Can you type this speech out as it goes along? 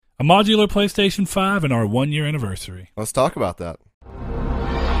A modular PlayStation 5 and our 1-year anniversary. Let's talk about that.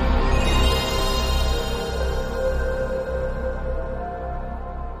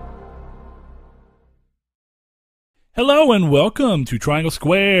 Hello and welcome to Triangle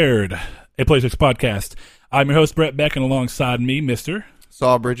Squared, a PlayStation podcast. I'm your host, Brett Beck, and alongside me, Mr.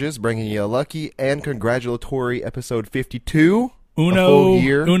 Saw Bridges, bringing you a lucky and congratulatory episode 52. Uno, a full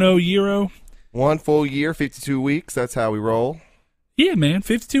year. Uno Euro. 1 full year, 52 weeks. That's how we roll. Yeah, man,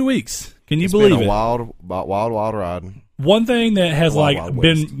 52 weeks. Can you It's believe been a it? wild ride. One thing that has Wild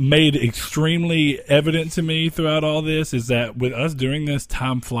been West. made extremely evident to me throughout all this is that with us doing this,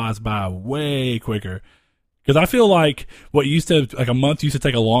 time flies by way quicker. Because I feel like what used to, like a month used to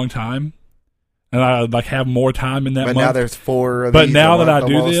take a long time, and I have more time in that But month. now there's 4 of But these now a that I month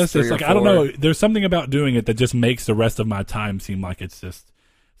do almost, this, 3 it's or like, I don't 4. know, there's something about doing it that just makes the rest of my time seem like it's just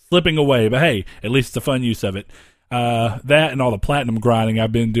slipping away. But hey, at least it's a fun use of it. That and all the platinum grinding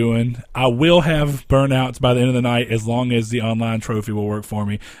I've been doing. I will have burnouts by the end of the night as long as the online trophy will work for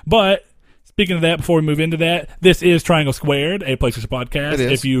me. But speaking of that, before we move into that, this is Triangle Squared, a PlayStation podcast. It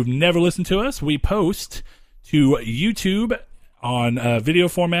is. If you've never listened to us, we post to YouTube on video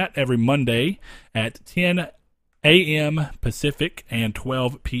format every Monday at 10 a.m. Pacific and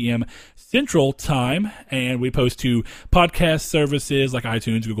 12 p.m. Central Time. And we post to podcast services like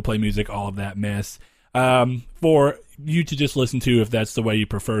iTunes, Google Play Music, all of that mess, for you to just listen to if that's the way you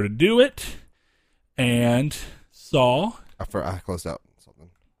prefer to do it. And Saul, I closed out something.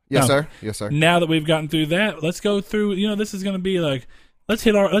 Yes, sir. Yes, sir. now that we've gotten through that, let's go through, this is going to be like, let's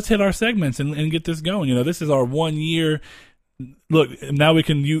hit our segments and get this going. This is our 1 year. Look, now we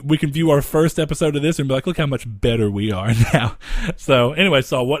can view our first episode of this and be like, look how much better we are now. So anyway,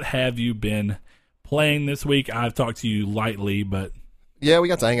 Saul, what have you been playing this week? I've talked to you lightly, but Yeah, we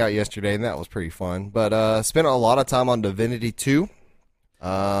got to hang out yesterday, and that was pretty fun. But spent a lot of time on Divinity 2.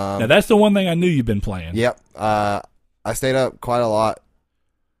 now that's the one thing I knew you've been playing. Yep. I stayed up quite a lot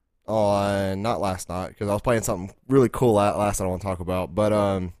on, not last night, because I was playing something really cool last night I want to talk about.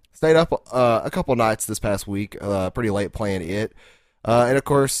 But stayed up a couple nights this past week, pretty late playing it. And, of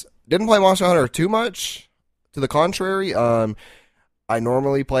course, didn't play Monster Hunter too much. To the contrary, I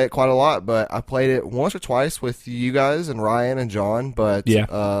normally play it quite a lot, but I played it once or twice with you guys and Ryan and John. But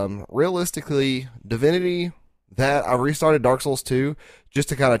realistically, Divinity, that I restarted Dark Souls 2 just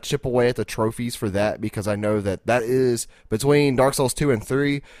to kind of chip away at the trophies for that, because I know that is between Dark Souls 2 and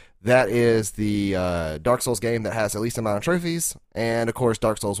 3. That is the Dark Souls game that has the least amount of trophies. And, of course,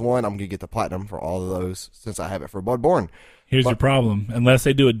 Dark Souls 1, I'm going to get the platinum for all of those since I have it for Bloodborne. Here's your problem. Unless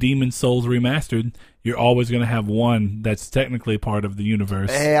they do a Demon Souls remastered, you're always going to have one that's technically part of the universe.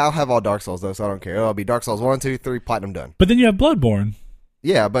 Hey, I'll have all Dark Souls, though, so I don't care. It'll be Dark Souls 1, 2, 3, platinum done. But then you have Bloodborne.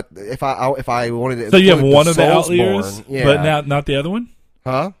 Yeah, but if I wanted to... So you have include one of the Soulsborne, Outliers, yeah. but not the other one?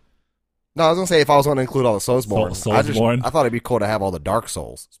 Huh? No, I was going to say if I was going to include all the Soulsborne. Soulsborne. I thought it'd be cool to have all the Dark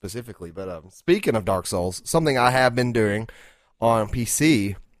Souls, specifically. But speaking of Dark Souls, something I have been doing on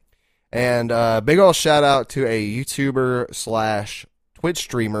PC, and big ol' shout out to a YouTuber / Twitch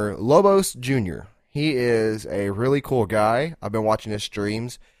streamer, Lobos Jr. He is a really cool guy. I've been watching his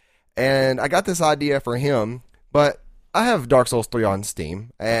streams, and I got this idea for him, but I have Dark Souls 3 on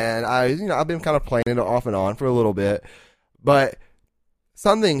Steam, and I've been kind of playing it off and on for a little bit, but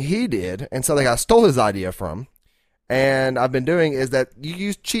something he did, and something I stole his idea from, and I've been doing, is that you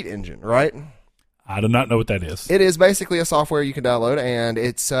use Cheat Engine, right? I do not know what that is. It is basically a software you can download, and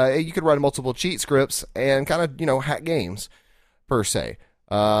it's you can run multiple cheat scripts and kind of, hack games, per se.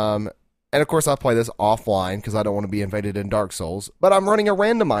 And of course, I play this offline because I don't want to be invaded in Dark Souls, but I'm running a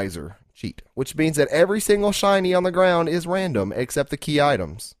randomizer cheat, which means that every single shiny on the ground is random except the key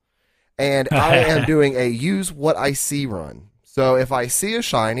items. And I am doing a use what I see run. So if I see a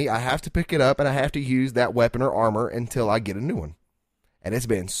shiny, I have to pick it up and I have to use that weapon or armor until I get a new one. And it's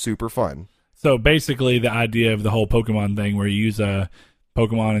been super fun. So basically the idea of the whole Pokemon thing where you use a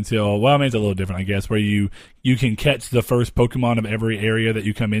Pokemon until, well, I mean, it's a little different, I guess, where you can catch the first Pokemon of every area that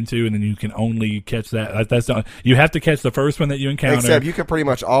you come into, and then you can only catch that. That's not, you have to catch the first one that you encounter. Except you can pretty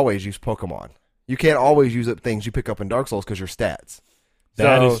much always use Pokemon. You can't always use up things you pick up in Dark Souls because your stats.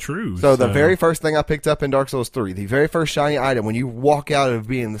 That is true. So the very first thing I picked up in Dark Souls 3, the very first shiny item, when you walk out of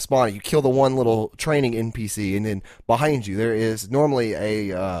being the spawn, you kill the one little training NPC, and then behind you there is normally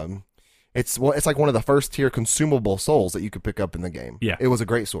a it's like one of the first tier consumable souls that you could pick up in the game. Yeah. It was a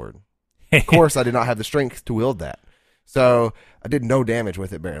great sword. Of course, I did not have the strength to wield that. So I did no damage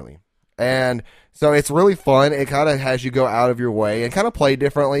with it, barely. And so it's really fun. It kind of has you go out of your way and kind of play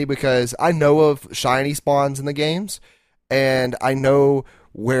differently, because I know of shiny spawns in the games, and I know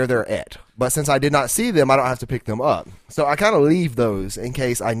where they're at. But since I did not see them, I don't have to pick them up. So I kind of leave those in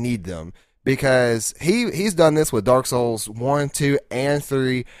case I need them, because he's done this with Dark Souls 1, 2, and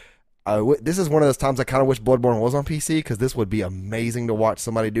 3. This is one of those times I kind of wish Bloodborne was on PC, because this would be amazing to watch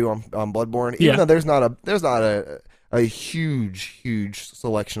somebody do on Bloodborne. Even though there's not a huge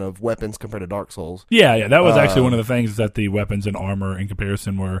selection of weapons compared to Dark Souls. Yeah, that was actually one of the things, that the weapons and armor in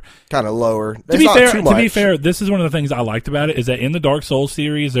comparison were kind of lower. To be fair, this is one of the things I liked about it, is that in the Dark Souls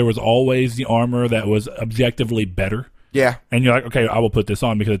series, there was always the armor that was objectively better. Yeah. And you're like, okay, I will put this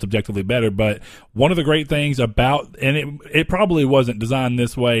on because it's objectively better. But one of the great things about, and it probably wasn't designed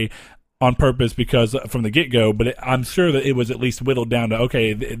this way on purpose because from the get-go, but I'm sure that it was at least whittled down to,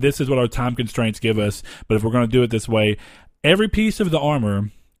 okay, this is what our time constraints give us, but if we're going to do it this way, every piece of the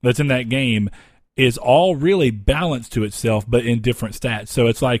armor that's in that game is all really balanced to itself, but in different stats. So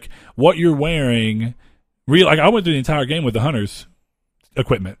it's like what you're wearing, like I went through the entire game with the Hunter's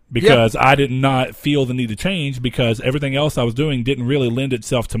equipment because I did not feel the need to change, because everything else I was doing didn't really lend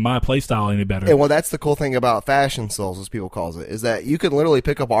itself to my playstyle any better. And well, that's the cool thing about Fashion Souls, as people calls it, is that you can literally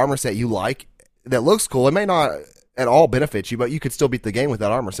pick up an armor set you like that looks cool. It may not at all benefit you, but you could still beat the game with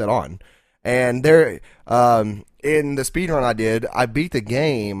that armor set on. And there, in the speedrun I did, I beat the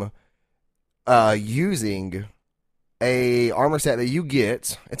game using a armor set that you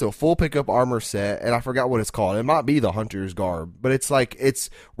get. It's a full pickup armor set, and I forgot what it's called. It might be the Hunter's Garb, but it's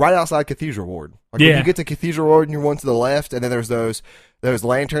right outside Cathedral Ward. When you get to Cathedral Ward and you're one to the left, and then there's those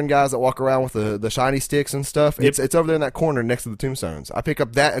lantern guys that walk around with the shiny sticks and stuff. Yep. It's over there in that corner next to the tombstones. I pick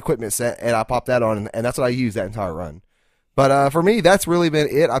up that equipment set and I pop that on, and that's what I use that entire run. But for me, that's really been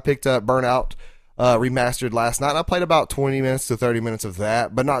it. I picked up Burnout Remastered last night. I played about 20 minutes to 30 minutes of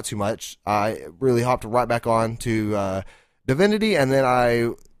that, but not too much. I really hopped right back on to Divinity, and then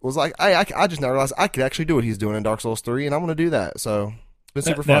I was like, I just now realized I could actually do what he's doing in Dark Souls 3, and I'm going to do that. So it's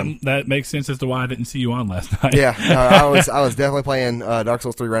been super fun. That makes sense as to why I didn't see you on last night. Yeah, I was definitely playing Dark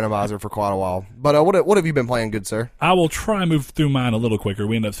Souls 3 Randomizer for quite a while. But what have you been playing, good sir? I will try and move through mine a little quicker.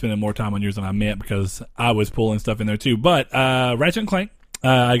 We ended up spending more time on yours than I meant because I was pulling stuff in there too. But Ratchet & Clank,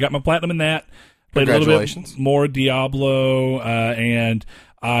 I got my platinum in that. Played a little bit more Diablo, and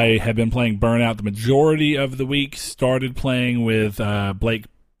I have been playing Burnout the majority of the week. Started playing with Blake.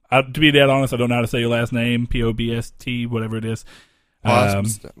 To be dead honest, I don't know how to say your last name. Pobst, whatever it is.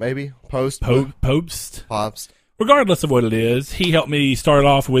 Maybe Post. Regardless of what it is, he helped me start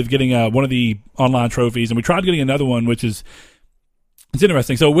off with getting one of the online trophies, and we tried getting another one, which is it's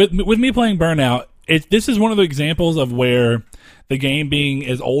interesting. So with me playing Burnout, this is one of the examples of where the game being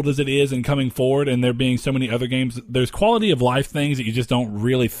as old as it is and coming forward, and there being so many other games, there's quality of life things that you just don't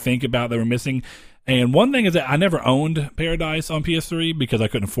really think about that were missing. And one thing is that I never owned Paradise on PS3 because I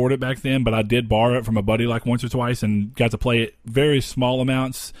couldn't afford it back then, but I did borrow it from a buddy like once or twice and got to play it very small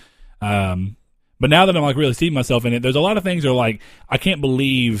amounts. But now that I'm like really seeing myself in it, there's a lot of things that are like, I can't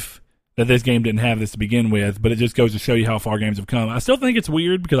believe that this game didn't have this to begin with, but it just goes to show you how far games have come. I still think it's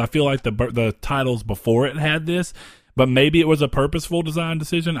weird because I feel like the titles before it had this, but maybe it was a purposeful design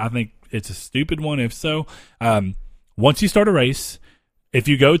decision. I think it's a stupid one if so. Once you start a race, if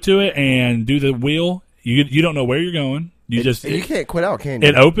you go to it and do the wheel, you don't know where you're going. You can't quit out, can you?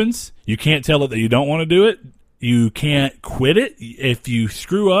 It opens. You can't tell it that you don't want to do it. You can't quit it. If you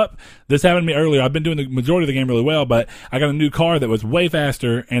screw up, this happened to me earlier. I've been doing the majority of the game really well, but I got a new car that was way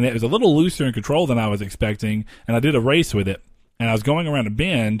faster, and it was a little looser in control than I was expecting, and I did a race with it. And I was going around a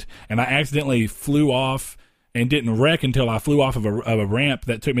bend, and I accidentally flew off and didn't wreck until I flew off of a ramp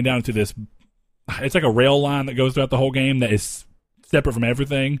that took me down to this. It's like a rail line that goes throughout the whole game that is separate from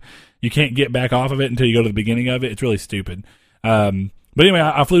everything. You can't get back off of it until you go to the beginning of it. It's really stupid. But anyway,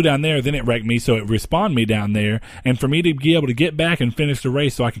 I flew down there, then it wrecked me, so it respawned me down there. And for me to be able to get back and finish the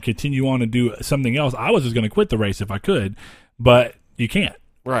race so I could continue on and do something else, I was just going to quit the race if I could. But you can't.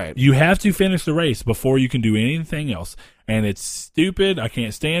 Right. You have to finish the race before you can do anything else. And it's stupid. I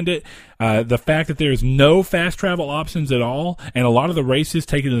can't stand it. The fact that there's no fast travel options at all, and a lot of the races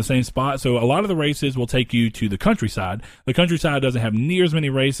take you to the same spot. So a lot of the races will take you to the countryside. The countryside doesn't have near as many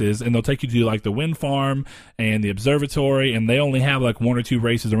races, and they'll take you to like the wind farm and the observatory, and they only have like one or two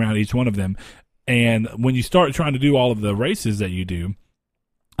races around each one of them. And when you start trying to do all of the races that you do,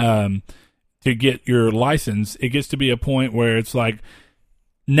 to get your license, it gets to be a point where it's like,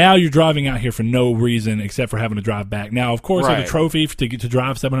 now you're driving out here for no reason except for having to drive back. Now, of course, there's a trophy to get to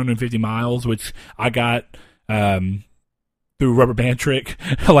drive 750 miles, which I got through Rubber Band Trick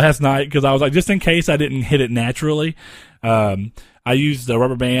last night because I was like, just in case I didn't hit it naturally, I used the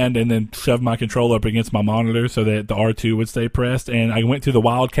rubber band and then shoved my controller up against my monitor so that the R2 would stay pressed. And I went to the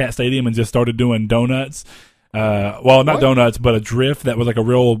Wildcat Stadium and just started doing donuts. Well, not donuts, but a drift that was like a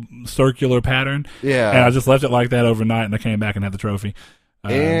real circular pattern. Yeah. And I just left it like that overnight, and I came back and had the trophy.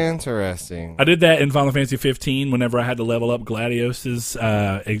 Interesting. I did that in Final Fantasy 15 whenever I had to level up Gladius's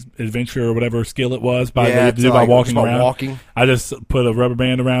adventure or whatever skill it was by walking around. I just put a rubber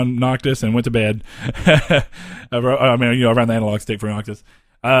band around Noctis and went to bed. I mean, around the analog stick for Noctis.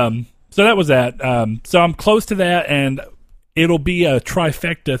 So that was that. So I'm close to that, and it'll be a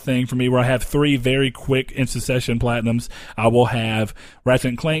trifecta thing for me where I have 3 very quick in-succession platinums. I will have Ratchet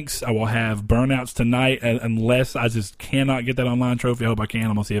and Clanks. I will have Burnouts tonight, unless I just cannot get that online trophy. I hope I can.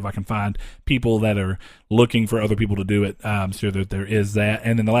 I'm going to see if I can find people that are looking for other people to do it. I'm sure that there is that.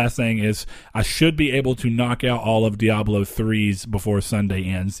 And then the last thing is I should be able to knock out all of Diablo 3's before Sunday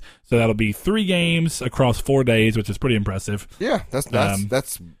ends. So that'll be 3 games across 4 days, which is pretty impressive. Yeah, that's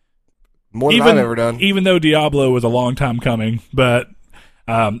more than I've ever done. Even though Diablo was a long time coming. But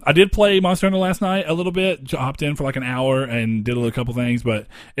I did play Monster Hunter last night a little bit. Hopped in for like an hour and did a couple things. But,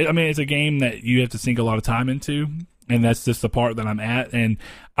 it's a game that you have to sink a lot of time into. And that's just the part that I'm at. And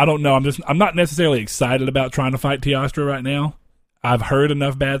I don't know. I'm not necessarily excited about trying to fight Teostra right now. I've heard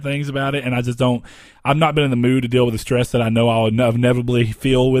enough bad things about it, and I've not been in the mood to deal with the stress that I know I'll inevitably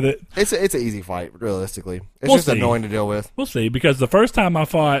feel with it. It's an easy fight, realistically. We'll just annoying to deal with. We'll see, because the first time I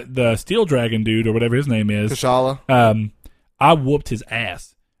fought the Steel Dragon dude, or whatever his name is, Kushala, I whooped his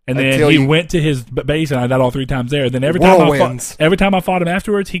ass. And then he went to his base, and I died all 3 times there. Then every time I fought him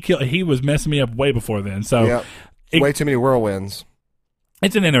afterwards, he was messing me up way before then. So yep. Way too many whirlwinds.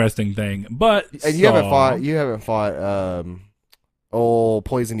 It's an interesting thing, but you haven't fought.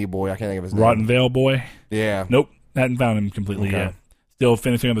 Poisony boy, I can't think of his name. Rotten Veil boy? Yeah. Nope, hadn't found him completely yet. Still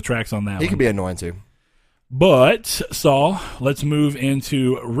finishing up the tracks on that one. He can be annoying too. But, Saul, let's move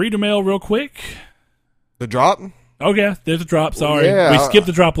into reader mail real quick. The drop? Okay, there's a drop, sorry. Yeah, we skipped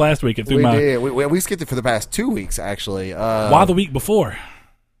the drop last week. We skipped it for the past 2 weeks, actually. Why the week before?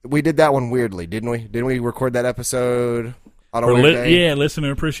 We did that one weirdly, didn't we? Didn't we record that episode on a weird day? Yeah,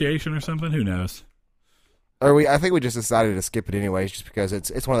 listener appreciation or something? Who knows? I think we just decided to skip it anyways, just because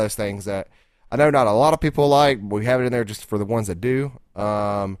it's one of those things that I know not a lot of people like, but we have it in there just for the ones that do.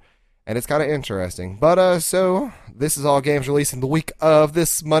 And it's kind of interesting. But so this is all games releasing the week of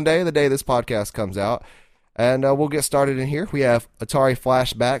this Monday, the day this podcast comes out. And we'll get started in here. We have Atari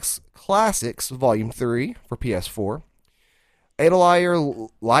Flashbacks Classics Volume 3 for PS4. Atelier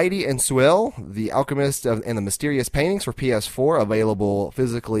Leidy and Suel, The Alchemist and the Mysterious Paintings for PS4, available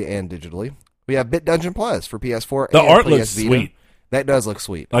physically and digitally. We have Bit Dungeon Plus for PS4 the and art PS looks Vita. Sweet. That does look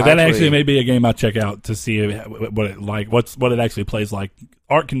sweet. Like that actually may be a game I check out to see what it actually plays like.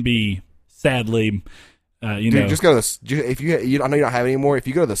 Art can be sadly, Dude, just go to I know you don't have it anymore. If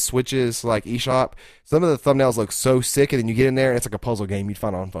you go to the Switches like eShop, some of the thumbnails look so sick, and then you get in there and it's like a puzzle game you'd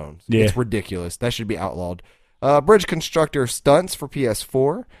find on phones. Yeah. It's ridiculous. That should be outlawed. Bridge Constructor Stunts for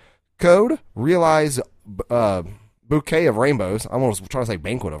PS4. Code Realize Bouquet of Rainbows. I'm almost trying to say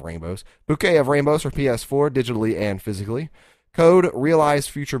Banquet of Rainbows. Bouquet of Rainbows for PS4, digitally and physically. Code Realize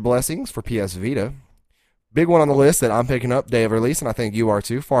Future Blessings for PS Vita. Big one on the list that I'm picking up, day of release, and I think you are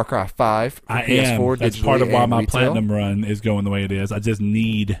too. Far Cry 5 for PS4, That's part of why my platinum run is going the way it is. I just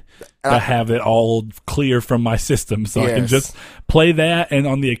need to have it all clear from my system so I can just play that, and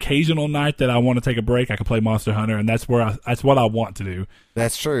on the occasional night that I want to take a break, I can play Monster Hunter, and that's what I want to do.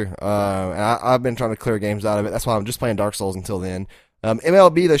 That's true. And I've been trying to clear games out of it. That's why I'm just playing Dark Souls until then.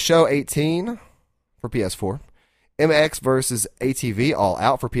 MLB The Show 18 for PS4. MX versus ATV All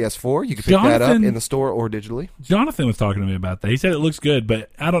Out for PS4. You can pick that up in the store or digitally. Jonathan was talking to me about that. He said it looks good, but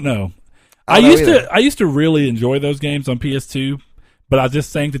I don't know. I used to really enjoy those games on PS2, but I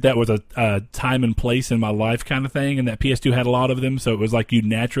just think that was a time and place in my life kind of thing, and that PS2 had a lot of them, so it was like you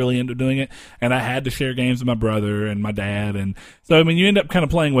naturally end up doing it. And I had to share games with my brother and my dad, and so you end up kind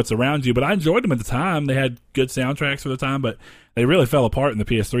of playing what's around you. But I enjoyed them at the time. They had good soundtracks for the time, but they really fell apart in the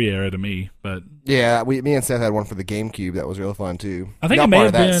PS3 era to me. But yeah, me and Seth had one for the GameCube that was really fun too. I think it may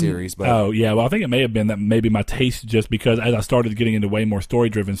have been that series, but I think it may have been that maybe my taste, just because as I started getting into way more story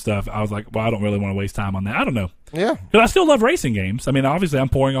driven stuff, I was like, well, I don't really want to waste time on that. I don't know. Yeah, because I still love racing games. I mean, obviously, I'm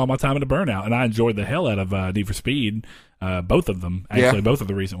pouring all my time into Burnout, and I enjoyed the hell out of Need for Speed, both of them actually, both of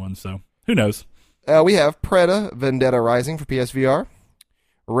the recent ones. So who knows? We have Preda Vendetta Rising for PSVR,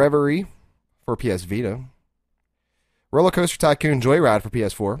 Reverie for PS Vita. Roller Coaster Tycoon Joyride for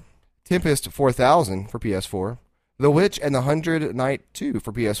PS4, Tempest 4000 for PS4, The Witch and the 100 Night 2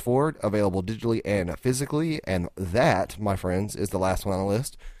 for PS4, available digitally and physically, and that, my friends, is the last one on the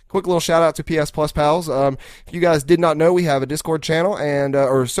list. quick little shout out to PS Plus pals. If you guys did not know, we have a Discord channel and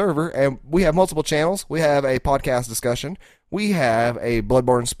or server, and we have multiple channels. We have a podcast discussion. We have a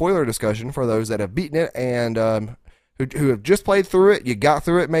Bloodborne spoiler discussion for those that have beaten it and who have just played through it. You got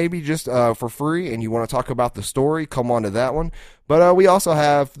through it maybe just for free, and you want to talk about the story, come on to that one. But we also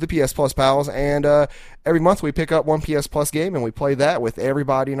have the PS Plus pals, and every month we pick up one PS Plus game, and we play that with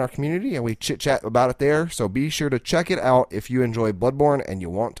everybody in our community, and we chit-chat about it there. So be sure to check it out if you enjoy Bloodborne and you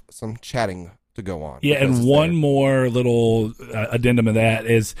want some chatting to go on. Yeah, and one more little addendum of that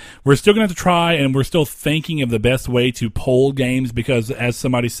is we're still going to have to try, and we're still thinking of the best way to poll games because, as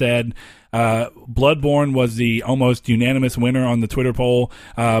somebody said, Bloodborne was the almost unanimous winner on the Twitter poll,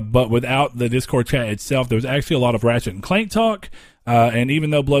 but without the Discord chat itself, there was actually a lot of Ratchet and Clank talk. And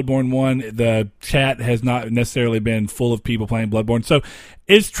even though Bloodborne won, the chat has not necessarily been full of people playing Bloodborne. So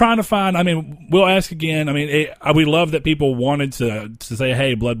it's trying to find, I mean, we'll ask again. I mean, we love that people wanted to say,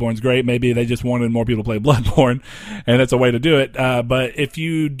 hey, Bloodborne's great. Maybe they just wanted more people to play Bloodborne, and that's a way to do it. But if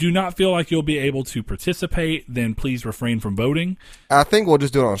you do not feel like you'll be able to participate, then please refrain from voting. I think we'll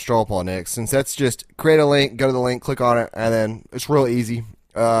just do it on Straw Poll next, since that's just create a link, go to the link, click on it, and then it's real easy.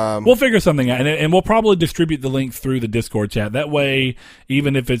 We'll figure something out, and we'll probably distribute the link through the Discord chat. That way,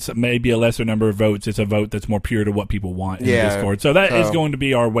 even if it's maybe a lesser number of votes, it's a vote that's more pure to what people want in the Discord. So that is going to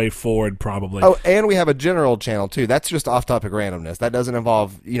be our way forward, probably. Oh, and we have a general channel, too. That's just off-topic randomness. That doesn't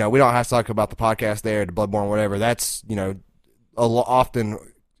involve, we don't have to talk about the podcast there, the Bloodborne, whatever. That's, often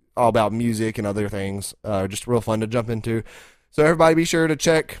all about music and other things. Just real fun to jump into. So everybody be sure to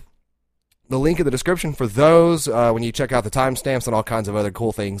check the link in the description for those when you check out the timestamps and all kinds of other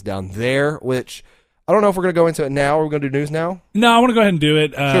cool things down there, which I don't know if we're going to go into it now or we're going to do news now. No, I want to go ahead and do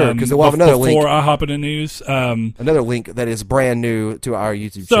it. Sure, because we'll have another link. Before I hop into news. Another link that is brand new to our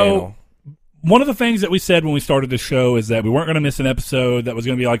YouTube channel. One of the things that we said when we started the show is that we weren't going to miss an episode, that was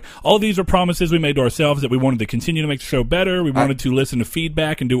going to be like, all of these are promises we made to ourselves, that we wanted to continue to make the show better. We wanted to listen to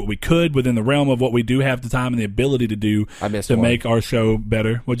feedback and do what we could within the realm of what we do have the time and the ability to do to make our show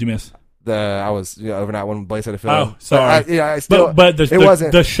better. What'd you miss? I was overnight when Blaze had a film. Oh, sorry. But it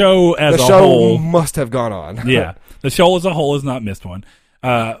wasn't. The show as a whole must have gone on. Yeah, the show as a whole has not missed one.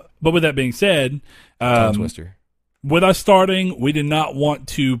 But with that being said, tongue twister. With us starting, we did not want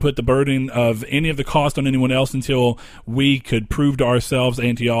to put the burden of any of the cost on anyone else until we could prove to ourselves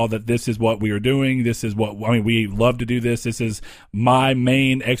and to y'all that this is what we are doing. This is what, we love to do this. This is my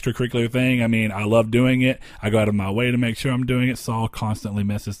main extracurricular thing. I love doing it. I go out of my way to make sure I'm doing it. Saul constantly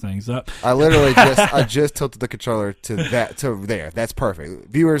messes things up. I literally just tilted the controller to there. That's perfect.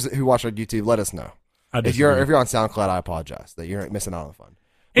 Viewers who watch on YouTube, let us know. If you're on SoundCloud, I apologize that you're missing out on the fun.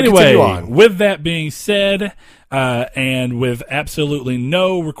 Anyway, with that being said, and with absolutely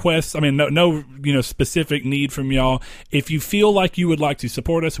no requests, no specific need from y'all, if you feel like you would like to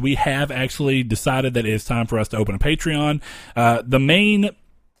support us, we have actually decided that it is time for us to open a Patreon. The main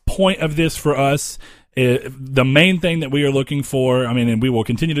point of this for us, the main thing that we are looking for, and we will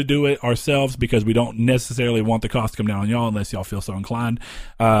continue to do it ourselves because we don't necessarily want the cost to come down on y'all unless y'all feel so inclined,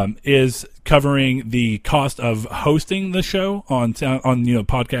 is covering the cost of hosting the show on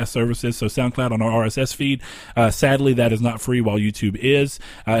podcast services, so SoundCloud on our RSS feed. Sadly, that is not free while YouTube is,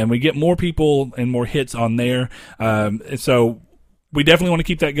 and we get more people and more hits on there. So we definitely want to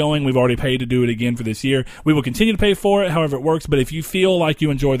keep that going. We've already paid to do it again for this year. We will continue to pay for it, however it works. But if you feel like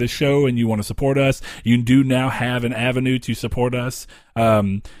you enjoy this show and you want to support us, you do now have an avenue to support us.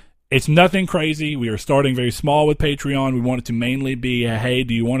 It's nothing crazy. We are starting very small with Patreon. We want it to mainly be, hey,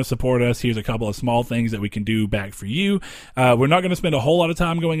 do you want to support us? Here's a couple of small things that we can do back for you. We're not going to spend a whole lot of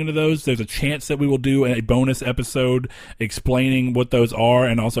time going into those. There's a chance that we will do a bonus episode explaining what those are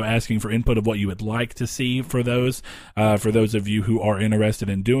and also asking for input of what you would like to see for those of you who are interested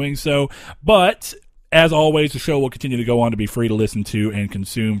in doing so. But as always, the show will continue to go on to be free to listen to and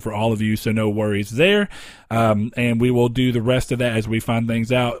consume for all of you, so no worries there. And we will do the rest of that as we find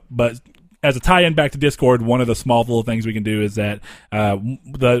things out. But as a tie-in back to Discord, one of the small little things we can do is that the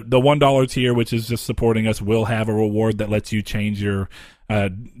 $1 tier, which is just supporting us, will have a reward that lets you change your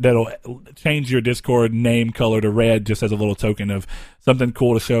that'll change your Discord name color to red, just as a little token of something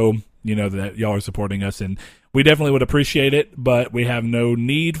cool to show that y'all are supporting us. And we definitely would appreciate it, but we have no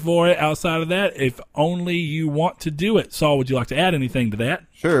need for it outside of that, if only you want to do it. Saul, would you like to add anything to that?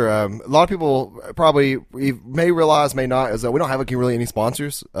 Sure. A lot of people probably may realize, may not, is that we don't have really any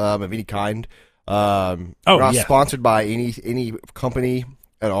sponsors of any kind. We're not sponsored by any company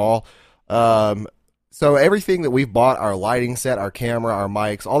at all. So everything that we've bought, our lighting set, our camera, our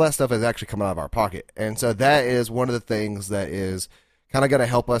mics, all that stuff is actually coming out of our pocket. And so that is one of the things that is kind of going to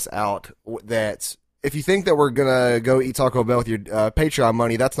help us out, that if you think that we're gonna go eat Taco Bell with your Patreon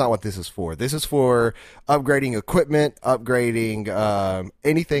money, that's not what this is for. This is for upgrading equipment, upgrading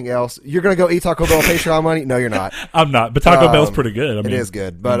anything else. You're gonna go eat Taco Bell with Patreon money? No, you're not. I'm not, but Taco Bell's pretty good. I mean, it is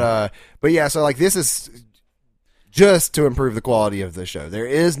good, but yeah. So like, this is just to improve the quality of the show. There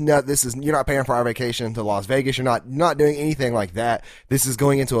is not. This is you're not paying for our vacation to Las Vegas. You're not doing anything like that. This is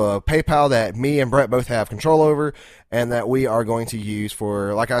going into a PayPal that me and Brett both have control over, and that we are going to use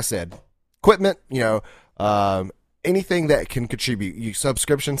for, like I said, equipment, anything that can contribute. You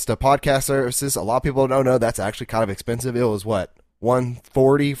subscriptions to podcast services. A lot of people don't know that's actually kind of expensive. It was what,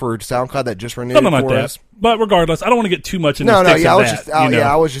 $140 for SoundCloud that just renewed something like for that. us. But regardless, I don't want to get too much into I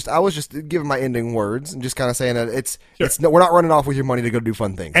that. was just giving my ending words and just kind of saying that we're not running off with your money to go do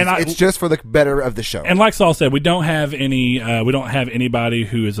fun things. And it's just for the better of the show. And like Saul said, we don't have anybody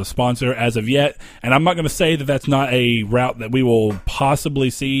who is a sponsor as of yet. And I'm not going to say that that's not a route that we will possibly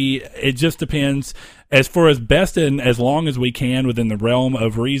see. It just depends. As for as best and as long as we can within the realm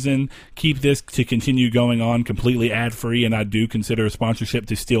of reason, keep this to continue going on completely ad-free, and I do consider a sponsorship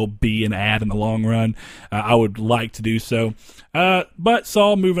to still be an ad in the long run. I would like to do so. But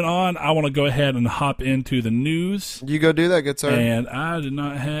Saul, moving on, I want to go ahead and hop into the news. You go do that, good sir. And I did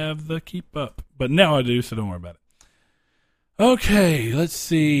not have the keep up, but now I do, so don't worry about it. Okay, let's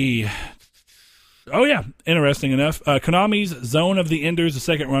see. Oh, yeah. Interesting enough. Konami's Zone of the Enders, the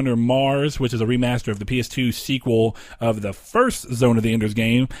second runner, Mars, which is a remaster of the PS2 sequel of the first Zone of the Enders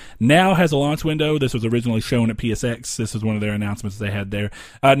game, now has a launch window. This was originally shown at PSX. This is one of their announcements they had there.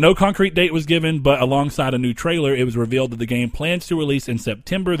 No concrete date was given, but alongside a new trailer, it was revealed that the game plans to release in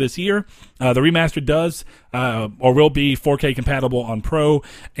September this year. The remaster does or will be 4K compatible on Pro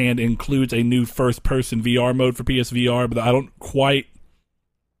and includes a new first-person VR mode for PSVR, but I don't quite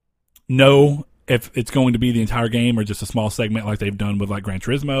know if it's going to be the entire game or just a small segment like they've done with like Gran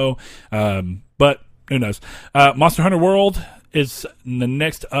Turismo. But who knows? Monster Hunter World is the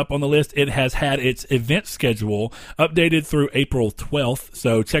next up on the list. It has had its event schedule updated through April 12th.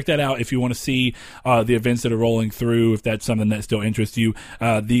 So check that out if you want to see the events that are rolling through, if that's something that still interests you.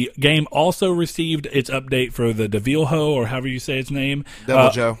 The game also received its update for the Devilho, or however you say its name,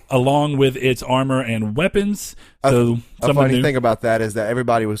 Deviljho, along with its armor and weapons. So a funny thing about that is that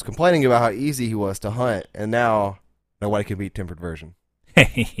everybody was complaining about how easy he was to hunt, and now nobody can beat tempered version.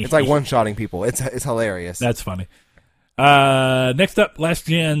 It's like one-shotting people. It's hilarious. That's funny. Next up, Last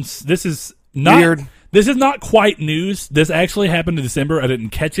Gens. This is not weird. This is not quite news. This actually happened in December. I didn't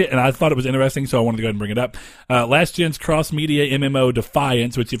catch it, and I thought it was interesting, so I wanted to go ahead and bring it up. Last Gen's cross-media MMO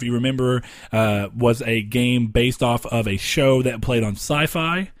Defiance, which, if you remember, was a game based off of a show that played on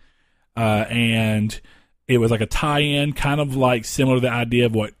Sci-Fi, and it was like a tie-in, kind of like similar to the idea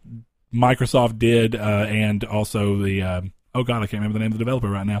of what Microsoft did, and also the oh god, I can't remember the name of the developer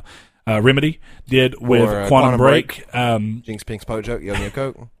right now. Remedy did with Quantum Break. Jinx Pink's Pojo, Yo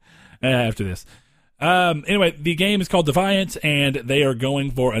Coke. After this. Anyway, the game is called Defiance, and they are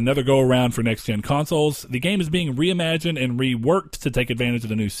going for another go-around for next-gen consoles. The game is being reimagined and reworked to take advantage of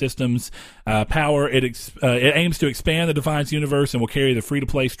the new system's power. It aims to expand the Defiance universe and will carry the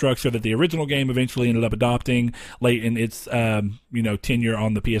free-to-play structure that the original game eventually ended up adopting late in its tenure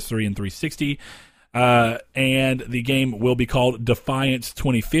on the PS3 and 360. And the game will be called Defiance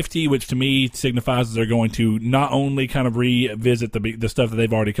 2050, which to me signifies that they're going to not only kind of revisit the stuff that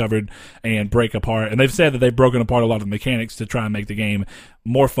they've already covered and break apart, and they've said that they've broken apart a lot of the mechanics to try and make the game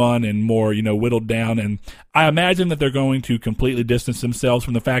more fun and more, whittled down. And I imagine that they're going to completely distance themselves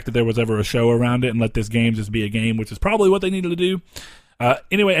from the fact that there was ever a show around it and let this game just be a game, which is probably what they needed to do.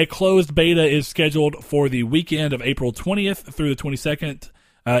 Anyway, a closed beta is scheduled for the weekend of April 20th through the 22nd.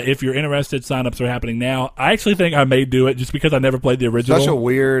 If you're interested, signups are happening now. I actually think I may do it just because I never played the original. Such a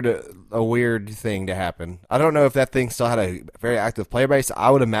weird thing to happen. I don't know if that thing still had a very active player base.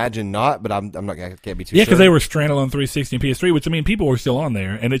 I would imagine not, but I'm not. I can't be too sure. Yeah, because they were stranded on 360 and PS3, which people were still on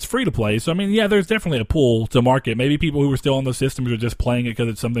there, and it's free to play. So there's definitely a pull to market. Maybe people who were still on those systems are just playing it because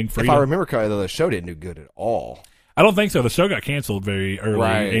it's something free. If I remember correctly, the show didn't do good at all. I don't think so. The show got canceled very early.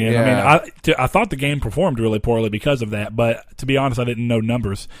 Right, and yeah. I thought the game performed really poorly because of that, but to be honest, I didn't know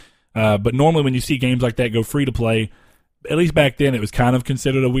numbers. But normally when you see games like that go free to play, at least back then it was kind of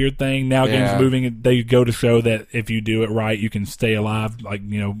considered a weird thing. Now games moving, they go to show that if you do it right, you can stay alive. Like,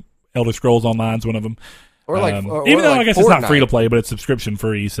 Elder Scrolls Online is one of them. Or even though I guess Fortnite. It's not free to play, but it's subscription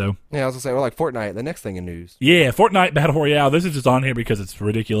free. So yeah, I was gonna say, like Fortnite, the next thing in news. Yeah, Fortnite Battle Royale. This is just on here because it's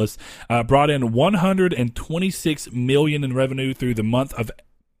ridiculous. Brought in $126 million in revenue through the month of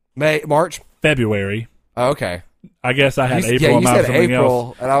February. Oh, okay. I guess I had You April amount of said something April,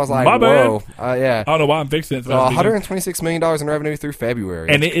 else. and I was like, My bad. whoa. Yeah. I don't know why I'm fixing it. $126 million in revenue through February.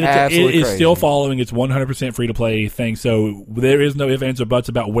 And It's it absolutely is crazy. still following its 100% free-to-play thing, so there is no ifs, ands, or buts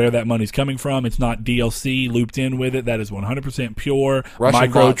about where that money's coming from. It's not DLC looped in with it. That is 100% pure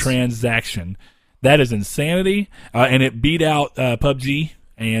Russian bots. microtransaction. That is insanity, and it beat out PUBG.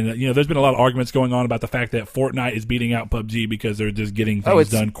 And, there's been a lot of arguments going on about the fact that Fortnite is beating out PUBG because they're just getting things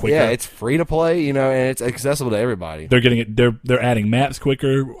done quicker. Yeah, it's free to play, and it's accessible to everybody. They're getting it. They're adding maps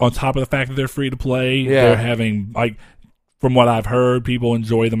quicker on top of the fact that they're free to play. Yeah. They're having, like, from what I've heard, people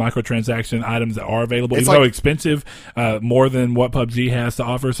enjoy the microtransaction items that are available, It's even though like- expensive, more than what PUBG has to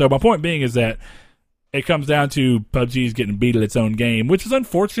offer. So my point being is that it comes down to PUBG's getting beat at its own game, which is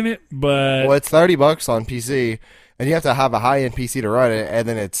unfortunate, but Well, it's $30 on PC, and you have to have a high-end PC to run it, and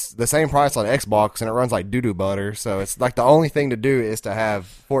then it's the same price on Xbox, and it runs like doo-doo butter. So it's like the only thing to do is to have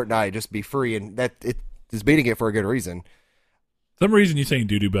Fortnite just be free, and that it is beating it for a good reason. some reason you saying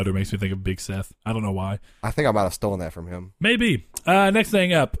doo-doo butter makes me think of Big Seth. I don't know why. I think I might have stolen that from him. Maybe. Next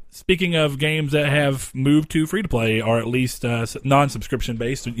thing up, speaking of games that have moved to free-to-play, or at least non-subscription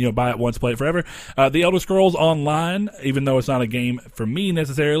based, buy it once, play it forever, The Elder Scrolls Online, even though it's not a game for me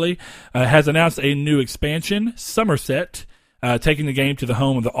necessarily, has announced a new expansion, Somerset, taking the game to the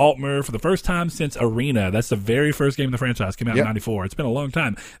home of the Altmer for the first time since Arena. That's the very first game in the franchise. Came out in 94. It's been a long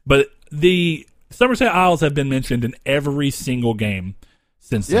time. But the Somerset Isles have been mentioned in every single game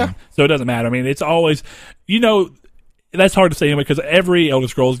since then. So it doesn't matter. I mean, it's always, that's hard to say anyway, because every Elder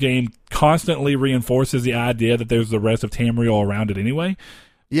Scrolls game constantly reinforces the idea that there's the rest of Tamriel around it anyway.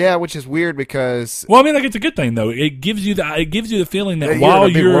 Yeah, which is weird because Well, I mean, like, it's a good thing though. It gives you the feeling that Yeah, you're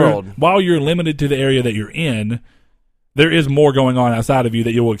in a big world. while you're limited to the area that you're in, there is more going on outside of you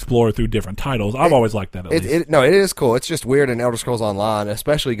that you'll explore through different titles. I've always liked that. At least. it is cool. It's just weird in Elder Scrolls Online,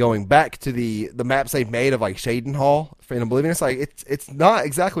 especially going back to the maps they've made of like Shadenhall in Oblivion. It's like it's not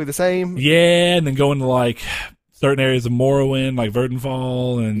exactly the same. Yeah, and then going to like certain areas of Morrowind, like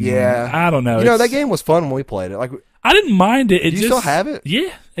Verdenfall, and I don't know. That game was fun when we played it. Like, I didn't mind it. do you still have it?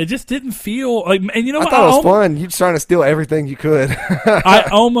 Yeah, it just didn't feel like. And you know I what? thought it was fun. You just trying to steal everything you could. I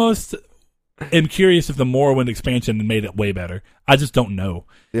almost am curious if the Morrowind expansion made it way better. I just don't know.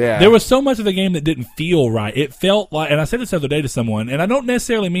 Yeah, There was so much of the game that didn't feel right. It felt like, and I said this the other day to someone, and I don't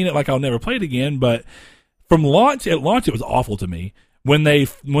necessarily mean it like I'll never play it again, but from launch, it was awful to me. When they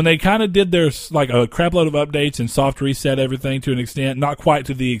kind of did their, like, a crap load of updates and soft reset everything to an extent, not quite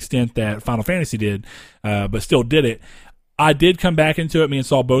to the extent that Final Fantasy did, but still did it. I did come back into it. Me and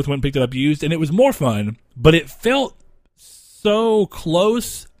Saul both went and picked it up used, and it was more fun, but it felt so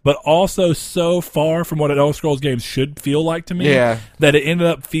close, but also so far from what an Elder Scrolls game should feel like to me, that it ended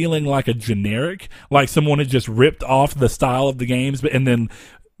up feeling like a generic, like someone had just ripped off the style of the games, and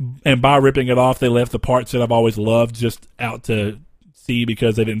by ripping it off, they left the parts that I've always loved just out to sea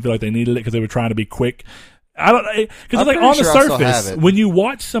because they didn't feel like they needed it because they were trying to be quick. I don't know, because like on the surface, when you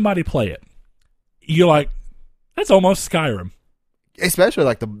watch somebody play it, you're like, that's almost Skyrim. Especially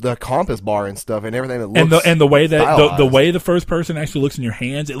like the compass bar and stuff and everything that looks and the way that stylized. the way the first person actually looks in your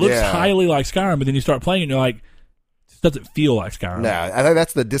hands, it looks highly like Skyrim. But then you start playing, and you're like, this doesn't feel like Skyrim. No, I think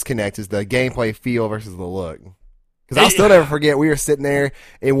that's the disconnect: is the gameplay feel versus the look. Because I'll still never forget, we were sitting there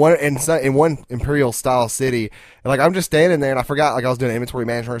in one Imperial style city, and like I'm just standing there, and I forgot like I was doing inventory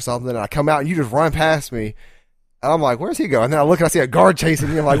management or something, and I come out and you just run past me, and I'm like, where's he going? And then I look and I see a guard chasing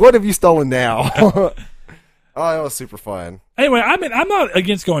me. I'm like, what have you stolen now? Oh, it was super fun. Anyway, I mean, I'm not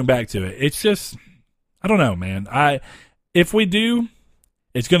against going back to it. It's just, I don't know, man. If we do,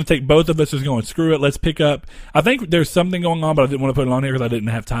 it's going to take both of us just going, screw it, let's pick up. I think there's something going on, but I didn't want to put it on here because I didn't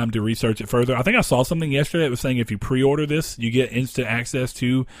have time to research it further. I think I saw something yesterday that was saying if you pre-order this, you get instant access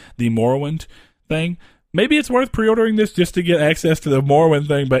to the Morrowind thing. Maybe it's worth pre-ordering this just to get access to the Morrowind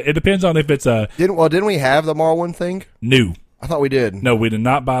thing, but it depends on if it's a... Didn't we have the Morrowind thing? New. I thought we did. No, we did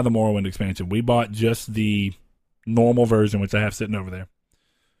not buy the Morrowind expansion. We bought just the normal version, which I have sitting over there.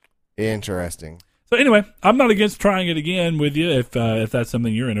 Interesting. So anyway, I'm not against trying it again with you if that's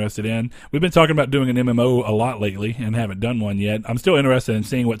something you're interested in. We've been talking about doing an MMO a lot lately and haven't done one yet. I'm still interested in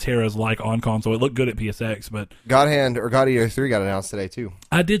seeing what Terra's like on console. It looked good at PSX, but God Eater 3 got announced today too.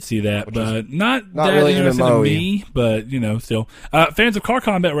 I did see that, but not that really interested in MMO-y. me, but still. Fans of car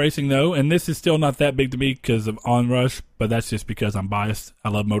combat racing though, and this is still not that big to me because of Onrush, but that's just because I'm biased. I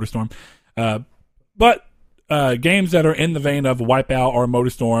love MotorStorm. But games that are in the vein of Wipeout or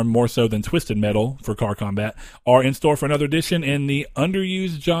MotorStorm, more so than Twisted Metal for car combat, are in store for another edition in the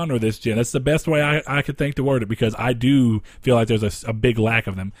underused genre this gen. That's the best way I could think to word it because I do feel like there's a big lack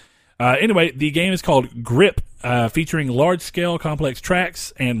of them. Anyway, the game is called Grip, featuring large-scale complex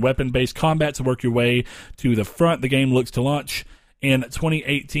tracks and weapon-based combat to work your way to the front. The game looks to launch in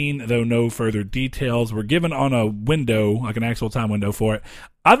 2018, though no further details were given on a window, like an actual time window for it.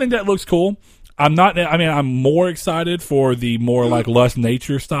 I think that looks cool. I'm more excited for the more like Lust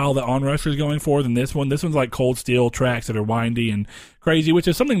Nature style that Onrush is going for than this one. This one's like cold steel tracks that are windy and crazy, which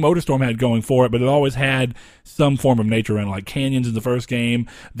is something MotorStorm had going for it, but it always had some form of nature in it, like canyons in the first game,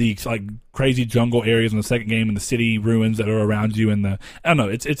 the like crazy jungle areas in the second game, and the city ruins that are around you. I don't know,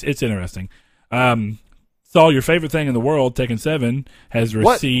 it's interesting. Saul, your favorite thing in the world, Tekken 7, has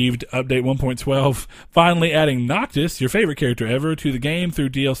received Update 1.12, finally adding Noctis, your favorite character ever, to the game through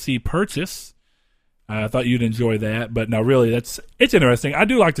DLC purchase. I thought you'd enjoy that, but no, really, it's interesting. I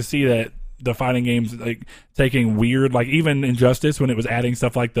do like to see that the fighting games like taking weird, like even Injustice when it was adding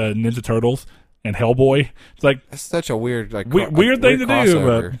stuff like the Ninja Turtles and Hellboy. It's like that's such a weird, weird thing to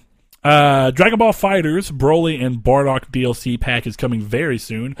do. But Dragon Ball FighterZ, Broly, and Bardock DLC pack is coming very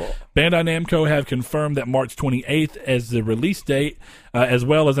soon. Bandai Namco have confirmed that March 28th as the release date, as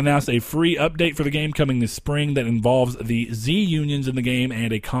well as announced a free update for the game coming this spring that involves the Z Unions in the game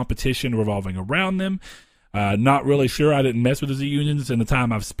and a competition revolving around them. Not really sure. I didn't mess with the Z Unions in the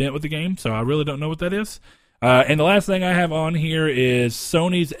time I've spent with the game, so I really don't know what that is. And the last thing I have on here is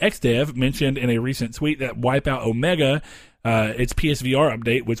Sony's XDev mentioned in a recent tweet that Wipeout Omega, its PSVR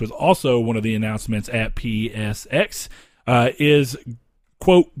update, which was also one of the announcements at PSX, is,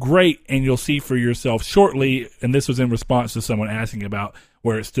 quote, great, and you'll see for yourself shortly. And this was in response to someone asking about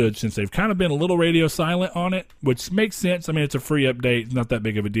where it stood, since they've kind of been a little radio silent on it, which makes sense. I mean, it's a free update. It's not that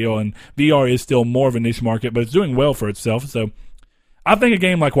big of a deal. And VR is still more of a niche market, but it's doing well for itself. So I think a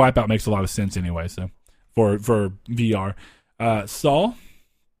game like Wipeout makes a lot of sense anyway, so for VR. Saul,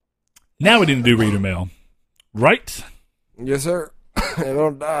 now we need to do reader mail, right? Yes, sir. I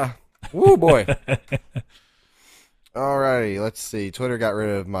don't die. Woo, boy. Alrighty, let's see. Twitter got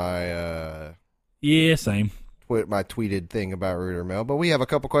rid of my same. My tweeted thing about reader mail, but we have a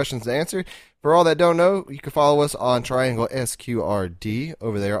couple questions to answer. For all that don't know, you can follow us on Triangle SQRD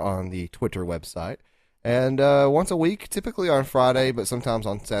over there on the Twitter website. And once a week, typically on Friday, but sometimes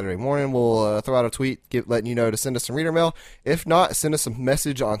on Saturday morning, we'll throw out a tweet letting you know to send us some reader mail. If not, send us a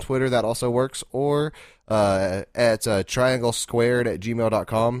message on Twitter. That also works. Or at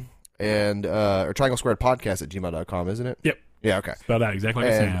trianglesquared@gmail.com and or trianglesquaredpodcast@gmail.com, isn't it? Yep. Yeah, okay. Spell that exactly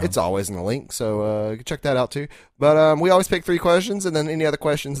like it sounds. It's always in the link, so check that out too. But we always pick 3 questions, and then any other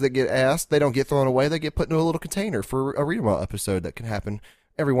questions that get asked, they don't get thrown away. They get put into a little container for a reader mail episode that can happen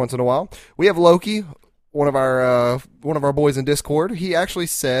every once in a while. We have Loki, one of our boys in Discord. He actually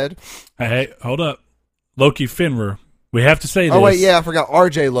said, "Hey, hold up, Loki Fenrir. We have to say this." Oh wait, yeah, I forgot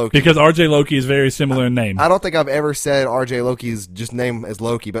RJ Loki, because RJ Loki is very similar in name. I don't think I've ever said RJ Loki's just name as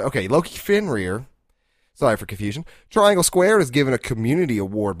Loki, but okay, Loki Fenrir. Sorry for confusion. Triangle Squared is given a community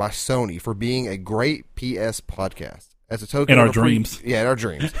award by Sony for being a great PS podcast. As a token in our dreams. Yeah, in our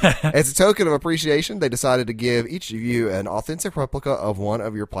dreams. As a token of appreciation, they decided to give each of you an authentic replica of one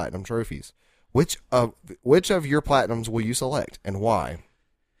of your platinum trophies. Which of your platinums will you select, and why?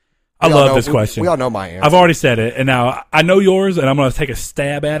 I love this question. We all know my answer. I've already said it, and now I know yours, and I'm going to take a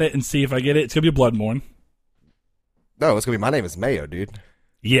stab at it and see if I get it. It's going to be Bloodborne. No, it's going to be My Name is Mayo, dude.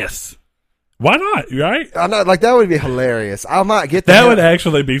 Yes. Why not? Right? I know, like that would be hilarious. I might get that. Would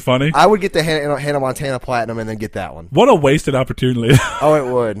actually be funny. I would get the Hannah Montana Platinum and then get that one. What a wasted opportunity. Oh, it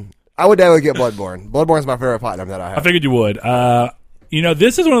would. I would definitely get Bloodborne. Bloodborne's my favorite platinum that I have. I figured you would.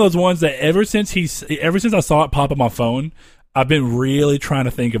 This is one of those ones that ever since I saw it pop up on my phone, I've been really trying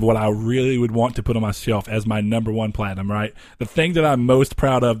to think of what I really would want to put on my shelf as my number one platinum. Right, the thing that I'm most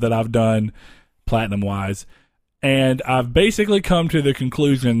proud of that I've done platinum wise. And I've basically come to the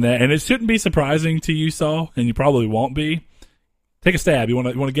conclusion that, and it shouldn't be surprising to you, Saul, and you probably won't be. Take a stab. You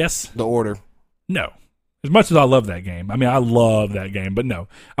want to guess? The Order. No. As much as I love that game. I mean, I love that game, but no.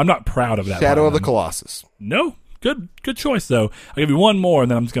 I'm not proud of that. Shadow of the Colossus. No. Good choice, though. I'll give you one more,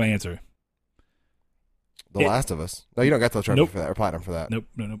 and then I'm just going to answer. The Last of Us. No, you don't got the trophy for that, or platinum for that. Nope.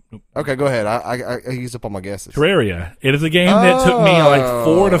 Okay, go ahead. I used up all my guesses. Terraria. It is a game that took me like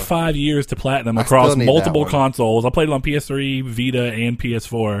 4 to 5 years to platinum across multiple consoles. I played it on PS3, Vita, and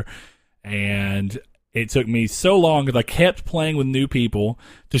PS4, and it took me so long because I kept playing with new people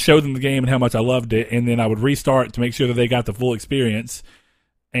to show them the game and how much I loved it, and then I would restart to make sure that they got the full experience.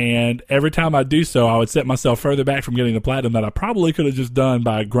 And every time I do so, I would set myself further back from getting the platinum that I probably could have just done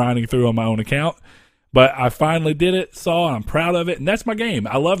by grinding through on my own account. But I finally did it, Saul, and I'm proud of it, and that's my game.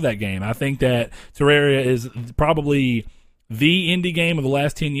 I love that game. I think that Terraria is probably the indie game of the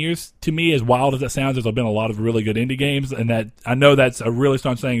last 10 years. To me, as wild as that sounds, there's been a lot of really good indie games, and that I know that's a really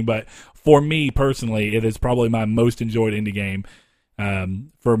strong saying, but for me personally, it is probably my most enjoyed indie game.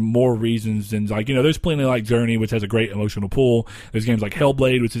 For more reasons than there's plenty like Journey, which has a great emotional pull. There's games like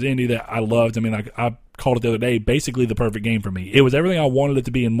Hellblade, which is indie that I loved. I mean, I called it the other day, basically the perfect game for me. It was everything I wanted it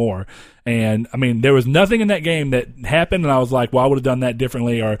to be and more. And I mean, there was nothing in that game that happened and I was like, well, I would have done that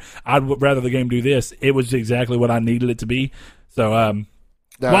differently, or I'd rather the game do this. It was exactly what I needed it to be. So,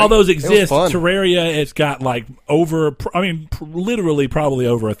 while those exist, Terraria, it's got literally probably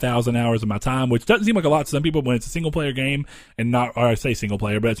over 1,000 hours of my time, which doesn't seem like a lot to some people when it's a single player game and not, or I say single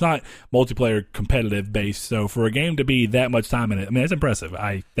player, but it's not multiplayer competitive based. So for a game to be that much time in it, I mean, it's impressive,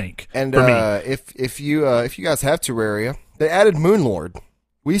 I think. And for me. if you guys have Terraria, they added Moonlord.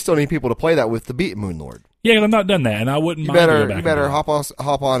 We still need people to play that with to beat Moonlord. Yeah, 'cause I've not done that, and I wouldn't mind. You better hop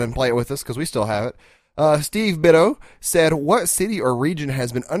on and play it with us because we still have it. Steve Bitto said, what city or region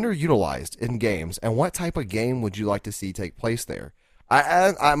has been underutilized in games, and what type of game would you like to see take place there?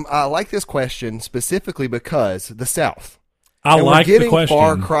 I like this question specifically because the South. I like the question.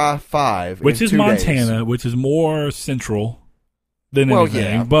 Far Cry 5, which is Montana, days. Which is more central than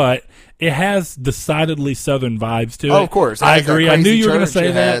anything, but it has decidedly southern vibes to it. Oh, of course. I agree. I knew you were going to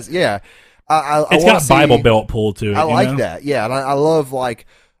say that. Yeah. It's got Bible Belt pull to it. I like that. Yeah, and I love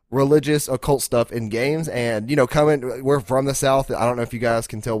religious occult stuff in games, and we're from the South. I don't know if you guys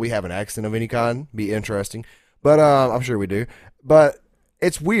can tell we have an accent of any kind. Be interesting, but I'm sure we do. But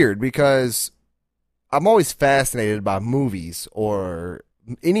it's weird because I'm always fascinated by movies or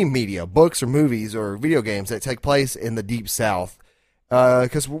any media, books or movies or video games that take place in the Deep South.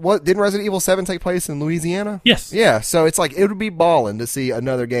 Because didn't Resident Evil 7 take place in Louisiana? Yes. Yeah. So it's like it would be balling to see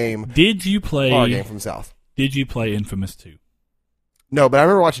another game. Did you play horror game from the South? Did you play Infamous 2? No, but I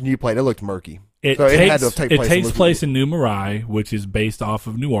remember watching you play it. It looked murky. It takes place in New Marais, which is based off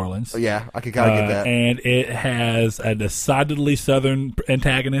of New Orleans. Yeah, I could kind of get that. And it has a decidedly southern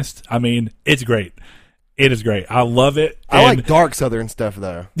antagonist. I mean, it's great. It is great. I love it. I like dark southern stuff,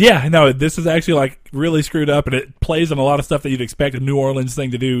 though. Yeah, no, this is actually really screwed up, and it plays on a lot of stuff that you'd expect a New Orleans thing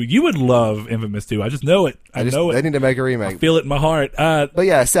to do. You would love Infamous 2. I just know it. I know it. They need to make a remake. I feel it in my heart. But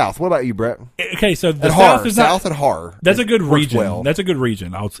yeah, South. What about you, Brett? Okay, so the South is South and horror. That's a good region. Well. That's a good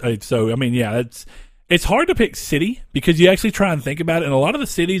region. So I mean, yeah, it's hard to pick city because you actually try and think about it, and a lot of the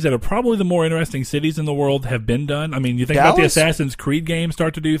cities that are probably the more interesting cities in the world have been done. I mean, you think about the Assassin's Creed games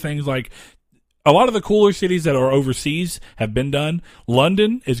start to do things like. A lot of the cooler cities that are overseas have been done.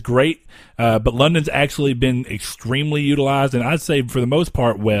 London is great, but London's actually been extremely utilized, and I'd say for the most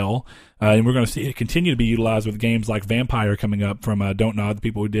part well. And we're going to see it continue to be utilized with games like Vampire coming up from Don't Nod, the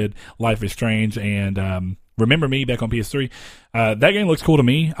people who did Life is Strange and Remember Me back on PS3. That game looks cool to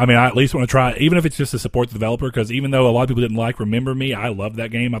me. I mean, I at least want to try it, even if it's just to support the developer, because even though a lot of people didn't like Remember Me, I loved that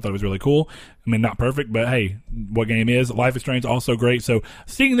game. I thought it was really cool. I mean, not perfect, but hey, what game is? Life is Strange also great. So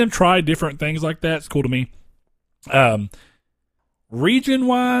seeing them try different things like that is cool to me.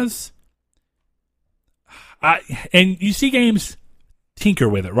 Region-wise, and you see games tinker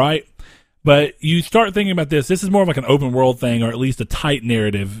with it, right? But you start thinking about this is more of like an open world thing, or at least a tight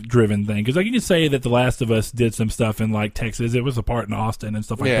narrative driven thing. Because you can say that The Last of Us did some stuff in Texas. It was a part in Austin and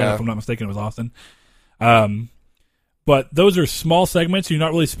stuff like that. If I'm not mistaken, it was Austin. But those are small segments. You're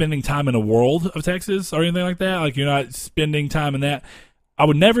not really spending time in a world of Texas or anything like that. You're not spending time in that. I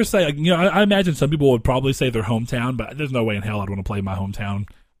would never say, I imagine some people would probably say their hometown, but there's no way in hell I'd want to play my hometown.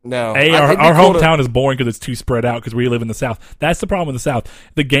 No. Our hometown is boring because it's too spread out because we live in the South. That's the problem with the South.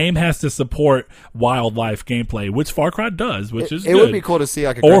 The game has to support wildlife gameplay, which Far Cry does, which is good. It would be cool to see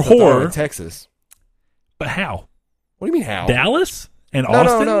a or horror in Texas. But how? What do you mean how? Dallas and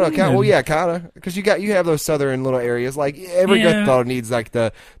Austin? No. Well, yeah, kind of. Because you have those southern little areas. Every good thought needs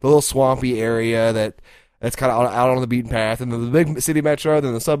the little swampy area that's kind of out on the beaten path, and the big city metro,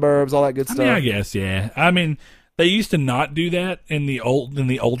 then the suburbs, all that good stuff. I guess, yeah. I mean, they used to not do that in the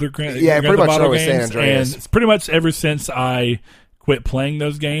older Grand pretty Theft much Auto games, San Andreas. And it's pretty much ever since I quit playing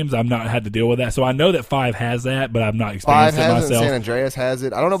those games, I've not had to deal with that. So I know that 5 has that, but I've not experienced it myself. 5 has it, San Andreas has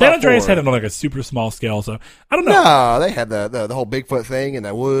it. I don't know San about Andreas 4. had it on a super small scale, so I don't know. No, they had the whole Bigfoot thing in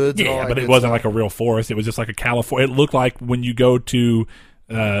the woods. Yeah, and all that but it good wasn't stuff. like a real forest. It was just like a California. It looked like when you go to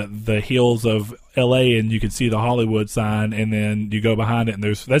the hills of L.A. and you can see the Hollywood sign, and then you go behind it, and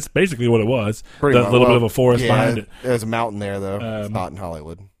that's basically what it was. Pretty a little bit of a forest behind it. There's a mountain there, though. It's not in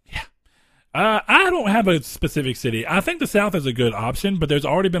Hollywood. Yeah. I don't have a specific city. I think the South is a good option, but there's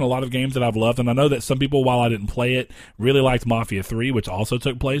already been a lot of games that I've loved, and I know that some people, while I didn't play it, really liked Mafia 3, which also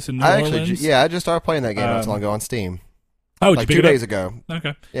took place in New Orleans. I just started playing that game not so long ago on Steam. Oh, like did you 2 pick it days ago. up?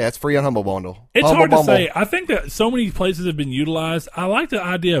 Okay. Yeah, it's free on Humble Bundle. It's Humble hard to Bundle. say. I think that so many places have been utilized. I like the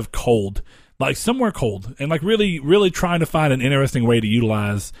idea of cold, like somewhere cold, and like really, really trying to find an interesting way to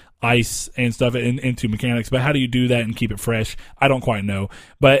utilize ice and stuff into mechanics. But how do you do that and keep it fresh? I don't quite know.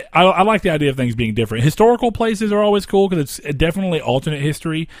 But I like the idea of things being different. Historical places are always cool because it's definitely alternate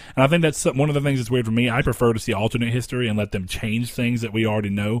history. And I think that's one of the things that's weird for me. I prefer to see alternate history and let them change things that we already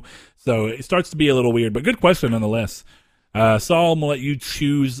know. So it starts to be a little weird. But good question nonetheless. Saul, I'm going to let you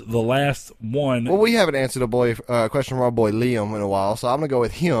choose the last one. Well, we haven't answered a question from our boy Liam in a while, so I'm going to go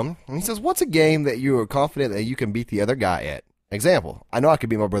with him. And he says, what's a game that you are confident that you can beat the other guy at? Example, I know I could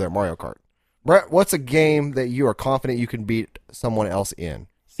beat my brother at Mario Kart. Brett, what's a game that you are confident you can beat someone else in?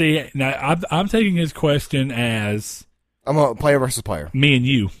 See, now I'm taking his question as I'm a player versus player. me and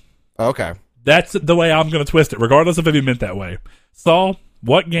you. Okay. That's the way I'm going to twist it, regardless of if he meant that way. Saul,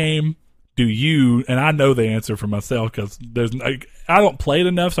 what game do you, and I know the answer for myself because I don't play it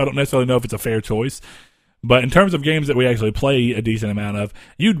enough, so I don't necessarily know if it's a fair choice. But in terms of games that we actually play a decent amount of,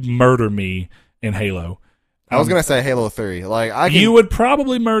 you'd murder me in Halo. I was gonna say Halo 3. You would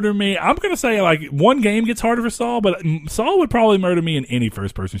probably murder me. I'm gonna say like one game gets harder for Saul, but Saul would probably murder me in any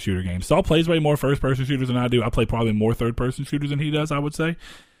first-person shooter game. Saul plays way more first-person shooters than I do. I play probably more third-person shooters than he does, I would say.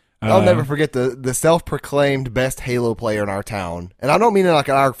 I'll never forget the self-proclaimed best Halo player in our town, and I don't mean in like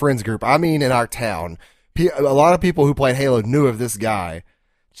our friends group. I mean in our town. A lot of people who played Halo knew of this guy.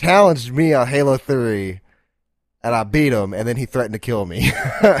 Challenged me on Halo 3, and I beat him, and then he threatened to kill me.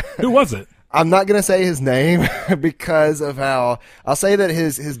 Who was it? I'm not gonna say his name because of how I'll say that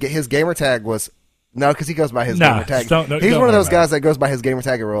his gamer tag was because he goes by his gamer tag. He's one of those guys that goes by his gamer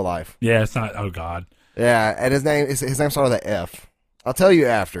tag in real life. Yeah, it's not. Oh God. Yeah, and his name starts with an F. I'll tell you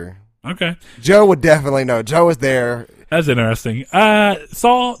after. Okay. Joe would definitely know. Joe was there. That's interesting.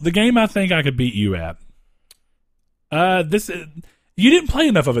 Saul, the game I think I could beat you at. You didn't play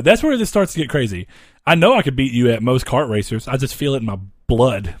enough of it. That's where this starts to get crazy. I know I could beat you at most kart racers. I just feel it in my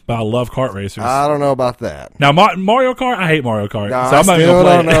blood, but I love kart racers. I don't know about that. Now, Mario Kart, I hate Mario Kart. No, so I'm I not still gonna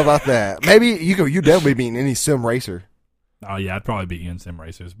play don't know about that. Maybe you definitely beating any sim racer. Oh yeah, I'd probably beat you in sim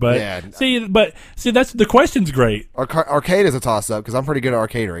racers. But Yeah. see, that's the question's great. Arcade is a toss up because I'm pretty good at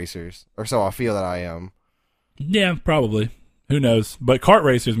arcade racers, or so I feel that I am. Yeah, probably. Who knows? But kart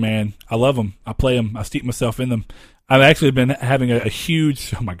racers, man, I love them. I play them. I steep myself in them. I've actually been having a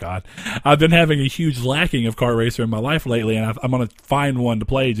huge, oh my God, I've been having a huge lacking of kart racer in my life lately, and I'm going to find one to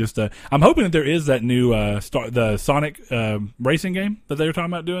play. I'm hoping that there is that new the Sonic racing game that they were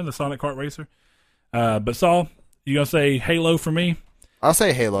talking about doing, the Sonic Kart Racer. But Saul, you going to say Halo for me? I'll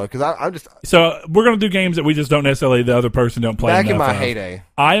say Halo because I'm just So we're going to do games that we just don't necessarily, the other person don't play back in enough my of. heyday.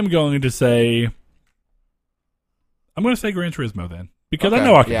 I am going to say, I'm going to say Gran Turismo then. Because Okay. I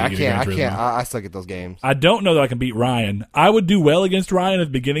know I can Yeah, beat you in I Gran can't. Turismo. I suck at those games. I don't know that I can beat Ryan. I would do well against Ryan at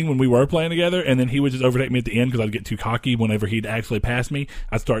the beginning when we were playing together, and then he would just overtake me at the end because I'd get too cocky whenever he'd actually pass me.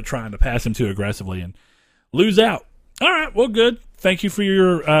 I'd start trying to pass him too aggressively and lose out. All right, well, good. Thank you for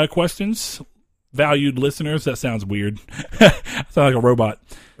your questions, valued listeners. That sounds weird. I sound like a robot.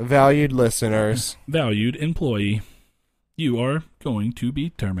 Valued listeners. Valued employee, you are going to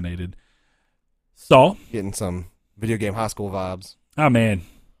be terminated. Saul? Getting some video game high school vibes. Oh, man.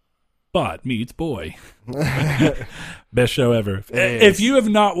 Bot meets boy. Best show ever. Yes. If you have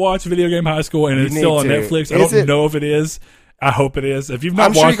not watched Video Game High School and it's need still on to. Netflix, I Is don't it? know if it is. I hope it is. If you've not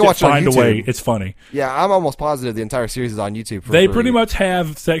I'm sure you watched can it, watch it on find a YouTube. way. It's funny. Yeah, I'm almost positive the entire series is on YouTube. They free. pretty much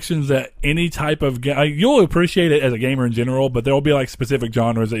have sections that any type of you'll appreciate it as a gamer in general, but there will be like specific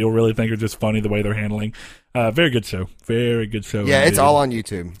genres that you'll really think are just funny the way they're handling. Very good show. Very good show. Yeah, it's indeed. all on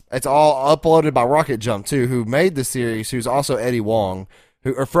YouTube. It's all uploaded by Rocket Jump too, who made the series. Who's also Eddie Wong,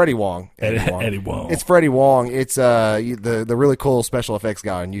 or Freddie Wong. Eddie Wong. It's Freddie Wong. It's the really cool special effects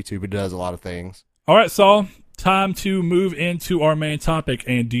guy on YouTube who does a lot of things. All right, Saul. Time to move into our main topic,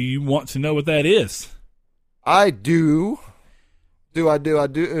 and do you want to know what that is? I do. I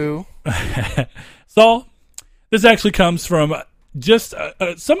do. Saul, this actually comes from just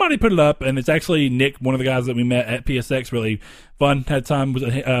somebody put it up, and it's actually Nick, one of the guys that we met at PSX. Really fun. Had time with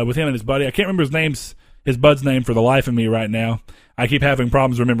him and his buddy. I can't remember his bud's name for the life of me right now. I keep having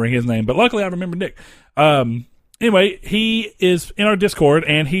problems remembering his name, but luckily I remember Nick. Anyway, he is in our Discord,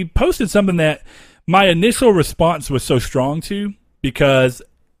 and he posted something that my initial response was so strong to, because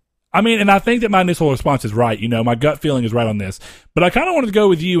I mean, and I think that my initial response is right. My gut feeling is right on this. But I kind of wanted to go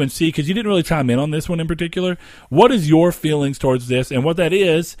with you and see, because you didn't really chime in on this one in particular. What is your feelings towards this? And what that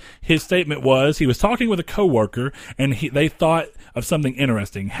is, his statement was, he was talking with a coworker, and they thought of something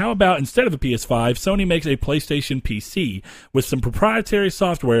interesting. How about instead of a PS5, Sony makes a PlayStation PC with some proprietary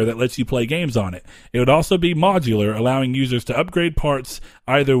software that lets you play games on it. It would also be modular, allowing users to upgrade parts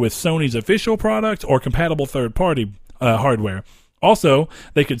either with Sony's official product or compatible third-party hardware. Also,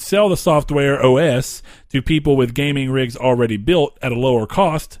 they could sell the software OS to people with gaming rigs already built at a lower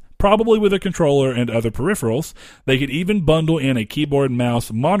cost, probably with a controller and other peripherals. They could even bundle in a keyboard and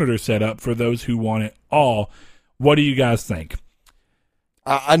mouse monitor setup for those who want it all. What do you guys think?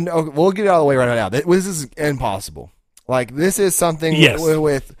 I know, we'll get it out of the way right now. This is impossible. Like, this is something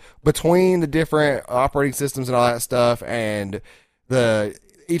with between the different operating systems and all that stuff, and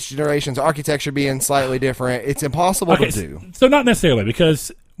each generation's architecture being slightly different, it's impossible to do. So not necessarily,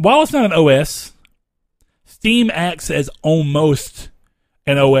 because while it's not an OS, Steam acts as almost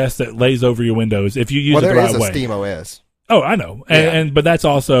an OS that lays over your Windows if you use it the right way. There is a Steam OS. Oh, I know, but that's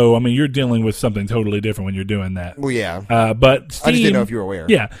also, I mean, you're dealing with something totally different when you're doing that. Well, yeah. But Steam, I just didn't know if you were aware.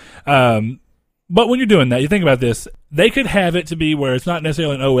 Yeah. But when you're doing that, you think about this. They could have it to be where it's not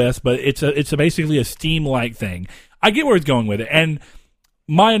necessarily an OS, but it's basically a Steam-like thing. I get where it's going with it, and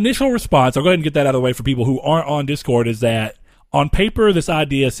my initial response, I'll go ahead and get that out of the way for people who aren't on Discord, is that on paper, this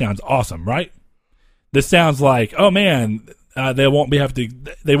idea sounds awesome, right? This sounds like, oh man, they won't have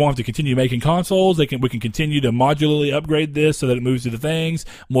to continue making consoles. We can continue to modularly upgrade this so that it moves to the things.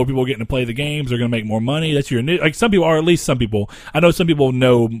 More people are getting to play the games. They're going to make more money. That's like some people, or at least some people. I know some people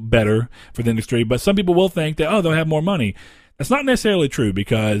know better for the industry, but some people will think that, they'll have more money. That's not necessarily true,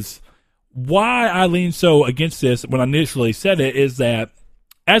 because why I lean so against this when I initially said it is that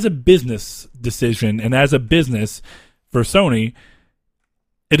as a business decision and as a business for Sony,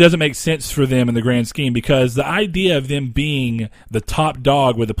 it doesn't make sense for them in the grand scheme, because the idea of them being the top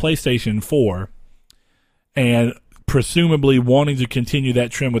dog with the PlayStation 4 and presumably wanting to continue that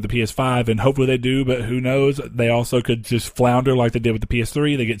trend with the PS5, and hopefully they do, but who knows, they also could just flounder like they did with the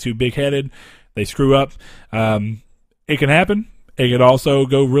PS3. They get too big-headed, they screw up. It can happen. It could also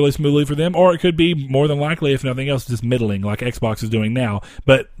go really smoothly for them, or it could be more than likely, if nothing else, just middling like Xbox is doing now.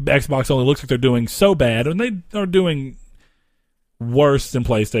 But Xbox only looks like they're doing so bad, and they are doing worse than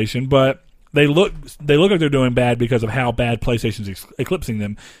PlayStation, but they look like they're doing bad because of how bad PlayStation's eclipsing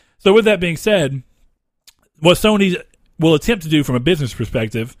them. So with that being said, what Sony will attempt to do from a business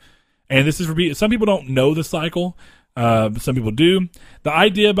perspective, and this is for some people don't know the cycle, some people do. The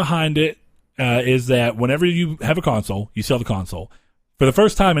idea behind it is that whenever you have a console, you sell the console. For the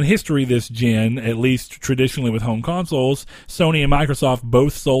first time in history this gen, at least traditionally with home consoles, Sony and Microsoft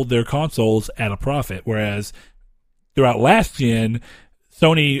both sold their consoles at a profit, whereas throughout last gen,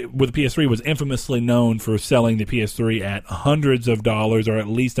 Sony with the PS3 was infamously known for selling the PS3 at hundreds of dollars, or at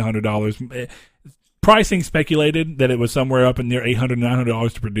least $100. Pricing speculated that it was somewhere up in near $800,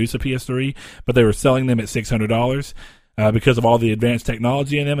 $900 to produce a PS3, but they were selling them at $600 because of all the advanced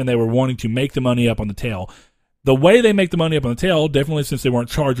technology in them, and they were wanting to make the money up on the tail. The way they make the money up on the tail, definitely since they weren't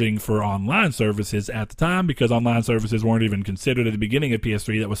charging for online services at the time, because online services weren't even considered at the beginning of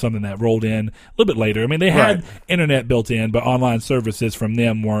PS3. That was something that rolled in a little bit later. I mean, they had internet built in, but online services from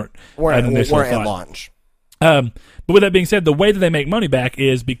them weren't at launch. But with that being said, the way that they make money back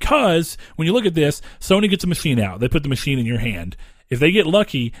is because when you look at this, Sony gets a machine out. They put the machine in your hand. If they get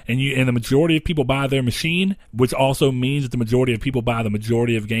lucky and the majority of people buy their machine, which also means that the majority of people buy the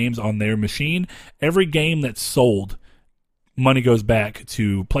majority of games on their machine, every game that's sold, money goes back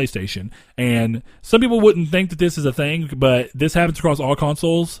to PlayStation. And some people wouldn't think that this is a thing, but this happens across all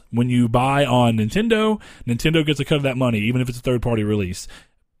consoles. When you buy on Nintendo, Nintendo gets a cut of that money, even if it's a third-party release.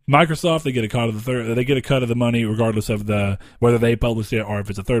 Microsoft, they get a cut of the money regardless of whether they publish it or if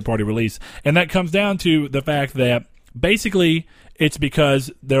it's a third-party release. And that comes down to the fact that basically it's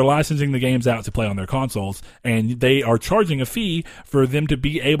because they're licensing the games out to play on their consoles, and they are charging a fee for them to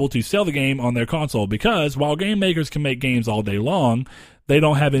be able to sell the game on their console, because while game makers can make games all day long, they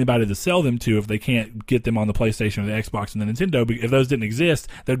don't have anybody to sell them to if they can't get them on the PlayStation or the Xbox and the Nintendo. If those didn't exist,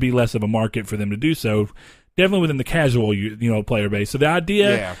 there'd be less of a market for them to do so, definitely within the casual player base. So the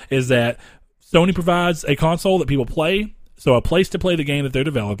idea is that Sony provides a console that people play, so a place to play the game that they're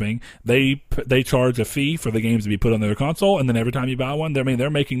developing. They charge a fee for the games to be put on their console, and then every time you buy one, they're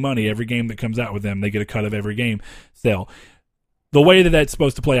making money. Every game that comes out with them, they get a cut of every game sale. The way that that's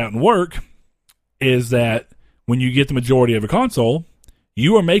supposed to play out and work is that when you get the majority of a console,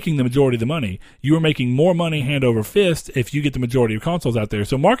 you are making the majority of the money. You are making more money hand over fist if you get the majority of consoles out there.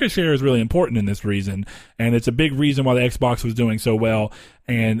 So market share is really important in this reason, and it's a big reason why the Xbox was doing so well.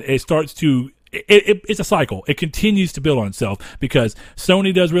 And it starts to it's a cycle. It continues to build on itself because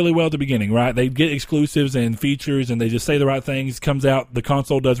Sony does really well at the beginning, right? They get exclusives and features, and they just say the right things. Comes out, the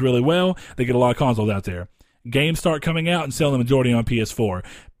console does really well. They get a lot of consoles out there. Games start coming out and selling the majority on PS4.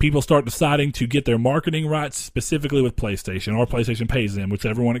 People start deciding to get their marketing rights specifically with PlayStation, or PlayStation pays them,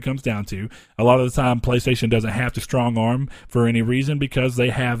 whichever one it comes down to. A lot of the time, PlayStation doesn't have to strong arm for any reason because they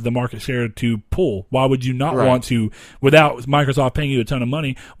have the market share to pull. Why would you not want to, without Microsoft paying you a ton of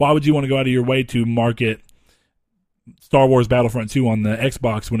money, why would you want to go out of your way to market Star Wars Battlefront 2 on the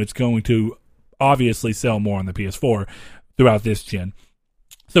Xbox when it's going to obviously sell more on the PS4 throughout this gen?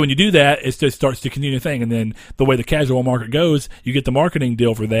 So when you do that, it just starts to continue the thing. And then the way the casual market goes, you get the marketing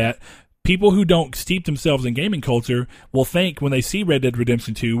deal for that. People who don't steep themselves in gaming culture will think when they see Red Dead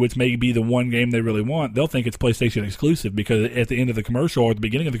Redemption 2, which may be the one game they really want, they'll think it's PlayStation exclusive because at the end of the commercial or at the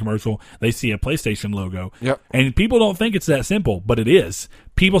beginning of the commercial, they see a PlayStation logo. Yep. And people don't think it's that simple, but it is.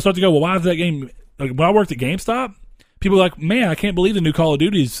 People start to go, well, why is that game... Like, when I worked at GameStop, people are like, man, I can't believe the new Call of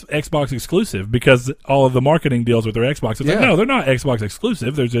Duty is Xbox exclusive because all of the marketing deals with their Xbox. It's like, no, they're not Xbox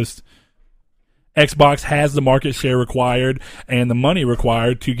exclusive. They're just Xbox has the market share required and the money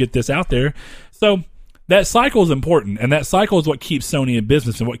required to get this out there. So that cycle is important, and that cycle is what keeps Sony in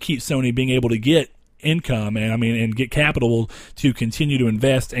business and what keeps Sony being able to get income and get capital to continue to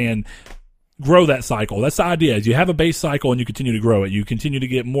invest and grow that cycle. That's the idea. Is you have a base cycle and you continue to grow it. You continue to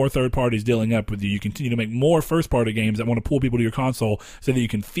get more third parties dealing up with you. You continue to make more first party games that want to pull people to your console so that you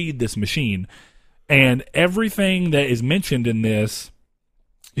can feed this machine. And everything that is mentioned in this,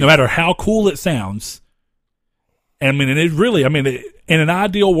 no matter how cool it sounds, in an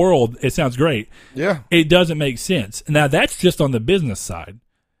ideal world, it sounds great. Yeah. It doesn't make sense. Now that's just on the business side.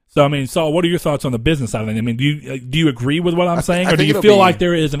 So, Saul, what are your thoughts on the business side of it? Do you agree with what I'm saying? Or do you feel like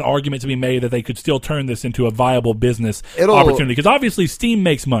there is an argument to be made that they could still turn this into a viable business opportunity? Because obviously Steam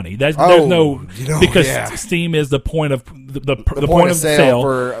makes money. There's Steam is the point of the point of sale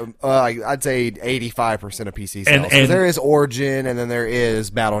for I'd say 85% of PC sales. And there is Origin, and then there is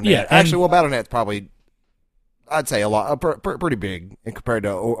Battle.net. Yeah, actually, Battle.net's probably, I'd say, a lot, pretty big compared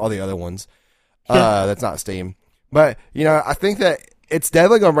to all the other ones. Sure. That's not Steam. But, I think that it's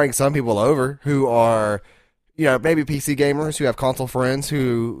definitely going to bring some people over who are, maybe PC gamers who have console friends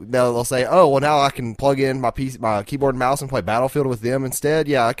who they'll say, oh, well, now I can plug in my keyboard and mouse and play Battlefield with them instead.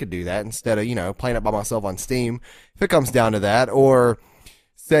 Yeah, I could do that instead of, playing it by myself on Steam, if it comes down to that. Or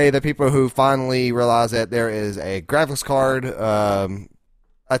say the people who finally realize that there is a graphics card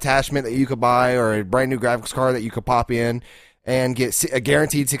attachment that you could buy, or a brand new graphics card that you could pop in and get a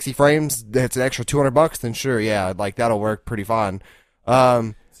guaranteed 60 frames that's an extra $200, then sure, yeah, that'll work pretty fine.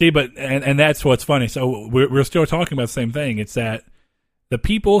 See, but and that's what's funny. So we're still talking about the same thing. It's that the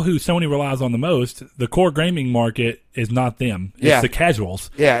people who Sony relies on the most, the core gaming market, is not them. It's the casuals.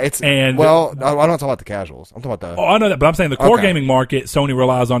 Yeah, I'm not talking about the casuals. I'm talking about the... Oh, I know that, but I'm saying the core gaming market, Sony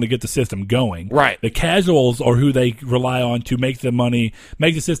relies on to get the system going. Right. The casuals are who they rely on to make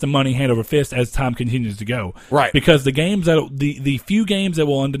the system money hand over fist as time continues to go. Right. Because the games the few games that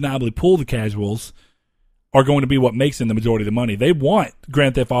will undeniably pull the casuals are going to be what makes them the majority of the money. They want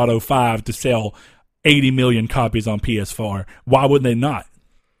Grand Theft Auto 5 to sell 80 million copies on PS4. Why would they not?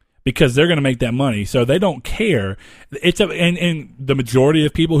 Because they're going to make that money. So they don't care. And the majority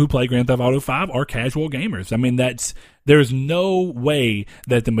of people who play Grand Theft Auto 5 are casual gamers. There's no way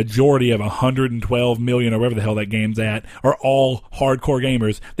that the majority of 112 million or whatever the hell that game's at are all hardcore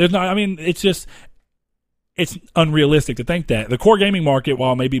gamers. It's unrealistic to think that. The core gaming market,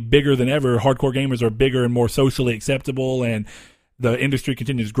 while maybe bigger than ever, hardcore gamers are bigger and more socially acceptable, and the industry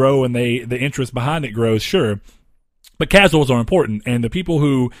continues to grow and the interest behind it grows, sure. But casuals are important, and the people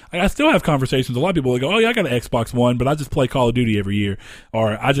who... I still have conversations, a lot of people will go, oh yeah, I got an Xbox One, but I just play Call of Duty every year,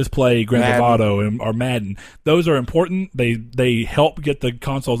 or I just play Grand Theft Auto or Madden. Those are important. They help get the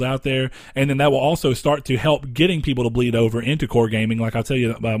consoles out there, and then that will also start to help getting people to bleed over into core gaming. Like I'll tell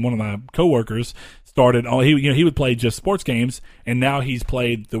you, one of my coworkers started... He would play just sports games, and now he's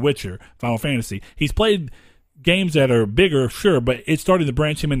played The Witcher, Final Fantasy. He's played games that are bigger, sure, but it started to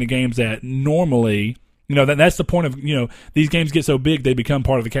branch him into games that normally... that's the point of, these games get so big, they become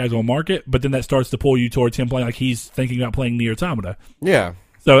part of the casual market, but then that starts to pull you towards him playing, like he's thinking about playing Nier Automata. Yeah.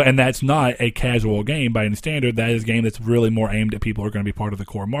 So, and that's not a casual game by any standard. That is a game that's really more aimed at people who are going to be part of the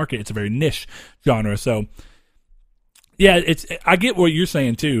core market. It's a very niche genre. So, yeah, I get what you're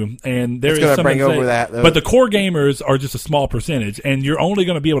saying too, and there is something bring over that. But the core gamers are just a small percentage, and you're only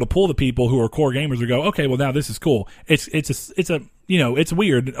going to be able to pull the people who are core gamers who go, okay, well now this is cool. It's a it's a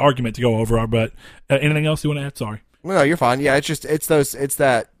weird argument to go over. But anything else you want to add? Sorry. No, you're fine. Yeah, it's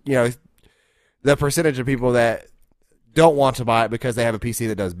that the percentage of people that don't want to buy it because they have a PC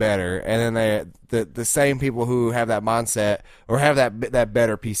that does better, and then the same people who have that mindset or have that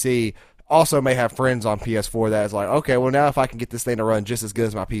better PC also may have friends on PS4 that is like, okay, well now if I can get this thing to run just as good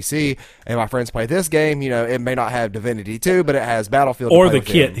as my PC, and my friends play this game, it may not have Divinity 2, but it has Battlefield. Or the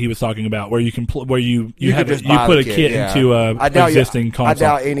kit he was talking about, where you can where you put a kit yeah. into a existing console. I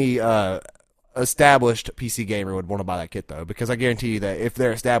doubt any established PC gamer would want to buy that kit though, because I guarantee you that if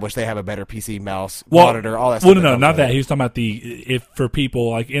they're established, they have a better PC, mouse, monitor, all that stuff. Well, no, not that. He was talking about if for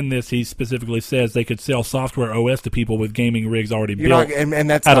people like in this, he specifically says they could sell software OS to people with gaming rigs already built and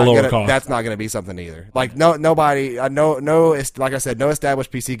that's at not a lower gonna, cost. That's not going to be something either. Like nobody, like I said, no established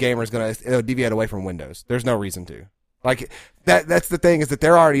PC gamer is going to deviate away from Windows. There's no reason to. Like that's the thing, is that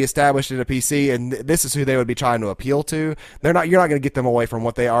they're already established in a PC, and this is who they would be trying to appeal to. You're not going to get them away from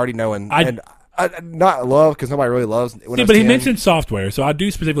what they already know and not love, because nobody really loves Windows 10. But he mentioned software, so I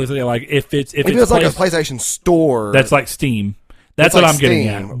do specifically say like if it's like a PlayStation Store, that's like Steam. That's what I'm getting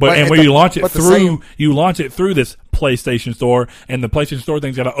at. But and where you launch it through this PlayStation Store, and the PlayStation Store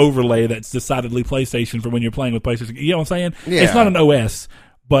thing's got an overlay that's decidedly PlayStation for when you're playing with PlayStation. You know what I'm saying? Yeah. It's not an OS,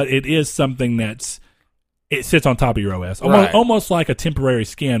 but it is something it sits on top of your OS, almost like a temporary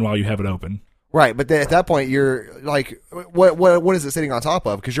skin while you have it open. Right, but then at that point, you're like, what is it sitting on top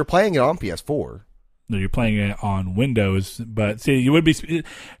of? Because you're playing it on PS4. No, you're playing it on Windows, but see, you would be. It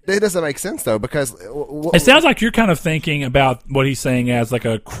doesn't make sense though, because it sounds like you're kind of thinking about what he's saying as like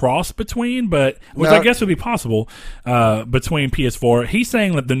a cross between, which I guess would be possible between PS4. He's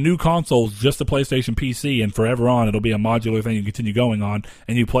saying that the new console is just a PlayStation PC, and forever on it'll be a modular thing you continue going on,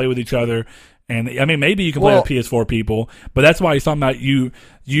 and you play with each other. And I mean, maybe you can play with PS4 people, but that's why he's talking about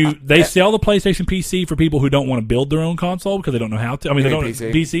they sell the PlayStation PC for people who don't want to build their own console because they don't know how to. I mean, they don't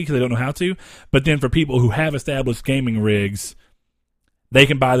PC because they don't know how to. But then for people who have established gaming rigs, they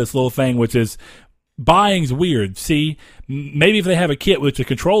can buy this little thing, which is buying's weird. See, maybe if they have a kit with a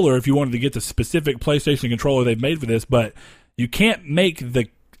controller, if you wanted to get the specific PlayStation controller they've made for this, but you can't make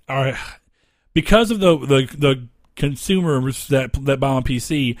because of the consumers that buy on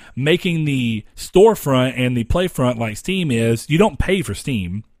PC, making the storefront and the playfront like Steam is, you don't pay for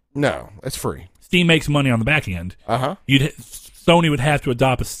Steam. No, it's free. Steam makes money on the back end. Sony would have to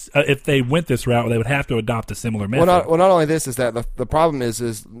adopt if they went this route, they would have to adopt a similar method. Well, not only this is that the problem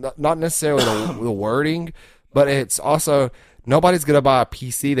is not necessarily the wording, but it's also nobody's going to buy a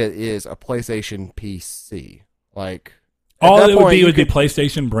PC that is a PlayStation PC. Like, all it would be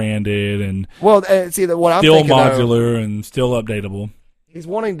PlayStation branded and see that what I'm still thinking modular and still updatable. He's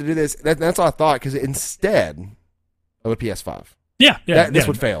wanting to do this. That's what I thought, because instead of a PS5, this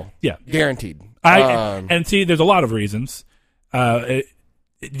would fail. Yeah, guaranteed. And see, there's a lot of reasons. Do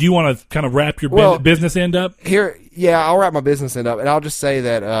you want to kind of wrap your business end up here? Yeah, I'll wrap my business end up, and I'll just say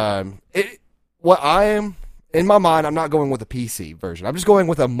that what I am in my mind, I'm not going with a PC version. I'm just going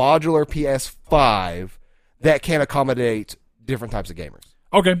with a modular PS5 that can accommodate different types of gamers.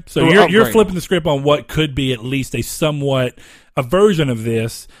 Okay, so you're flipping the script on what could be at least a version of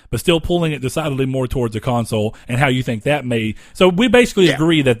this, but still pulling it decidedly more towards a console, and how you think that may. So we basically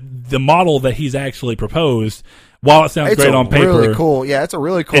agree that the model that he's actually proposed, while it sounds great on paper, really cool. Yeah, it's a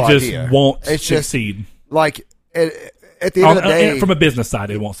really cool idea. It just won't succeed. Like at the end of the day, from a business side,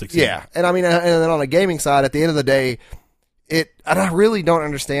 it won't succeed. Yeah, and I mean, and then on a gaming side, at the end of the day, I really don't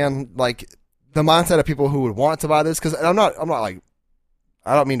understand like the mindset of people who would want to buy this, because I'm not like,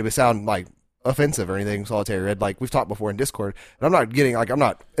 I don't mean to sound like offensive or anything, Solitary Red. Like we've talked before in Discord, and I'm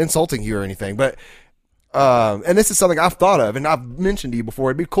not insulting you or anything, but and this is something I've thought of, and I've mentioned to you before.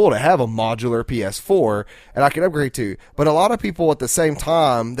 It'd be cool to have a modular PS4, and I could upgrade to. But a lot of people at the same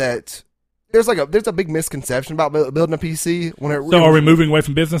time that there's a big misconception about building a PC. Are we moving away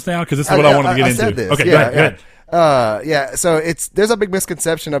from business now? Because this is what I wanted to get into. Said this. Okay, go ahead. So there's a big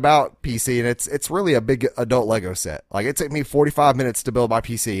misconception about PC, and it's really a big adult Lego set. Like it took me 45 minutes to build my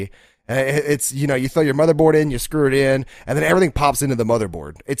PC. And it's, you throw your motherboard in, you screw it in, and then everything pops into the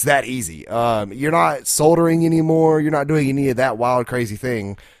motherboard. It's that easy. You're not soldering anymore. You're not doing any of that wild, crazy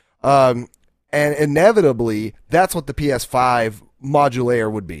thing. And inevitably, that's what the PS5 modular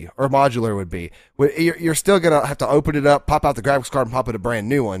would be. You're still going to have to open it up, pop out the graphics card, and pop in a brand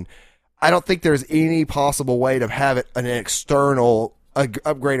new one. I don't think there's any possible way to have it an external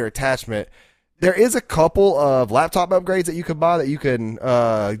upgrader attachment. There is a couple of laptop upgrades that you can buy that you can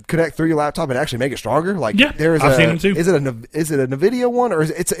connect through your laptop and actually make it stronger. Like I've seen them too. Is it a NVIDIA one, or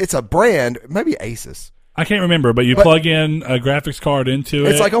it's a brand? Maybe Asus. I can't remember, but you plug in a graphics card into it.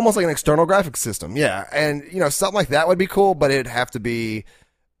 It's like almost like an external graphics system, yeah. And something like that would be cool, but it'd have to be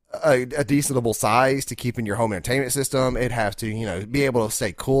a decentable size to keep in your home entertainment system. It'd have to be able to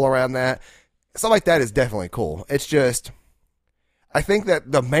stay cool around that. Something like that is definitely cool. It's just, I think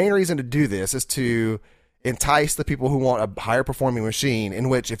that the main reason to do this is to entice the people who want a higher performing machine, in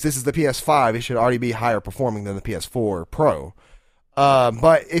which if this is the PS5, it should already be higher performing than the PS4 Pro.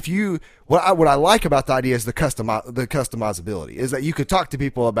 But what I like about the idea is the customizability, is that you could talk to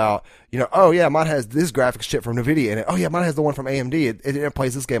people about, oh yeah, mine has this graphics chip from NVIDIA in it. Oh yeah, mine has the one from AMD. It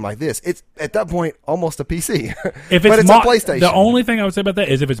plays this game like this. It's at that point almost a PC. If but it's a PlayStation. The only thing I would say about that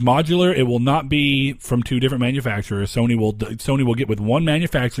is if it's modular, it will not be from two different manufacturers. Sony will get with one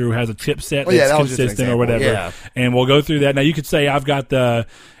manufacturer who has a chipset that's consistent or whatever, and we'll go through that. Now you could say I've got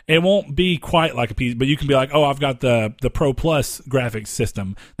it won't be quite like a PC, but you can be like, oh, I've got the Pro Plus graphics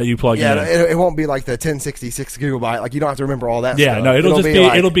system that you plug in. Yeah, it won't be like the 1066 gigabyte. Like, you don't have to remember all that stuff. Yeah, no,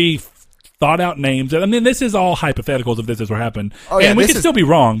 it'll be thought out names. I mean, this is all hypotheticals if this is what happened. Oh, yeah, and we could still be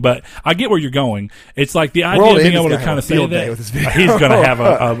wrong, but I get where you're going. It's like the idea of being able to kind of say that he's going to have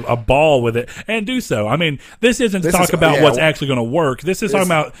a ball with it and do so. I mean, this isn't talk about what's actually going to work. This is talking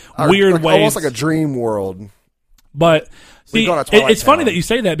about weird ways. Almost like a dream world. But see, it's funny that you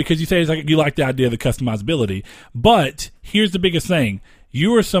say that, because you say it's like you like the idea of the customizability. But here's the biggest thing.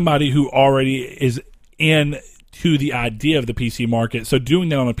 You are somebody who already is into the idea of the PC market. So doing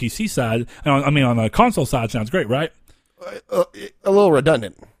that on the PC side, on the console side sounds great, right? A little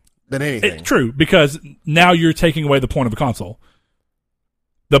redundant than anything. True, because now you're taking away the point of a console.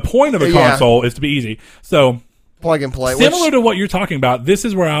 The point of a console is to be easy. So plug and play. Similar to what you're talking about, this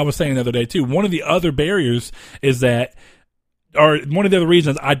is where I was saying the other day too. One of the other barriers is that, or one of the other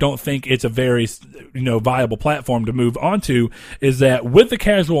reasons I don't think it's a very viable platform to move onto, is that with the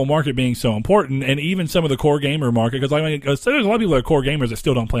casual market being so important, and even some of the core gamer market, because there's a lot of people that are core gamers that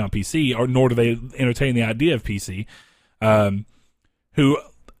still don't play on PC, or nor do they entertain the idea of PC, who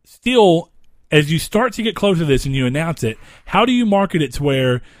still, as you start to get close to this and you announce it, how do you market it to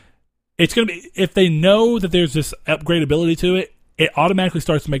where it's going to be, if they know that there's this upgradability to it, it automatically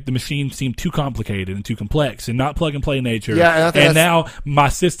starts to make the machine seem too complicated and too complex and not plug and play nature. Yeah, and now my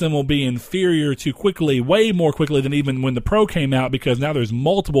system will be inferior too quickly, way more quickly than even when the Pro came out, because now there's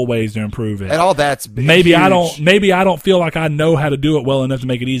multiple ways to improve it. And all that's maybe huge. Maybe I don't feel like I know how to do it well enough to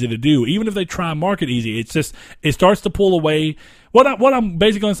make it easy to do. Even if they try and market easy, it's just, it starts to pull away. What I'm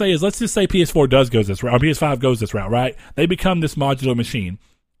basically going to say is, let's just say PS4 goes this route, or PS5 goes this route, right? They become this modular machine.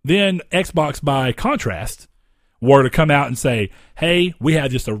 Then Xbox, by contrast, were to come out and say, hey, we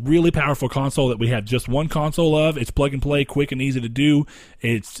have just a really powerful console that we have just one console of. It's plug and play, quick and easy to do.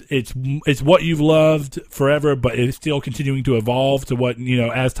 It's what you've loved forever, but it's still continuing to evolve to what,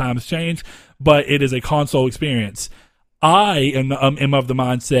 as times change. But it is a console experience. I am of the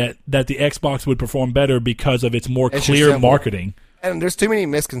mindset that the Xbox would perform better because of its more clear marketing. And there's too many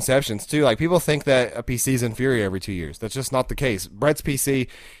misconceptions, too. Like, people think that a PC is inferior every 2 years. That's just not the case. Brett's PC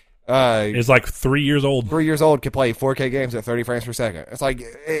is like 3 years old. 3 years old, can play 4K games at 30 frames per second. It's like,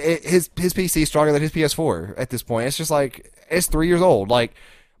 his PC is stronger than his PS4 at this point. It's just like, it's 3 years old. Like,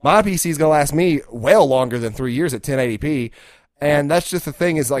 my PC is going to last me well longer than 3 years at 1080p. And that's just the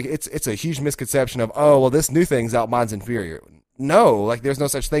thing, is like, it's a huge misconception of, oh, well, this new thing's out, mine's inferior. No, like, there's no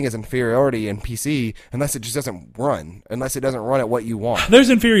such thing as inferiority in PC unless it just doesn't run. Unless it doesn't run at what you want.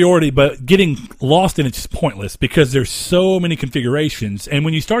 There's inferiority, but getting lost in it's just pointless, because there's so many configurations. And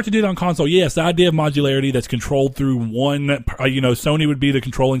when you start to do it on console, yes, the idea of modularity that's controlled through one, Sony would be the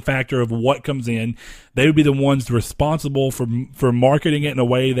controlling factor of what comes in. They would be the ones responsible for marketing it in a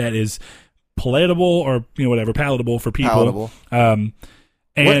way that is palatable, or palatable for people.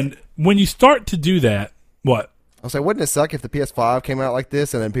 And when you start to do that, what? I was like, wouldn't it suck if the PS5 came out like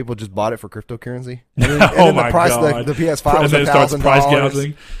this and then people just bought it for cryptocurrency? And then, the price of the PS5 was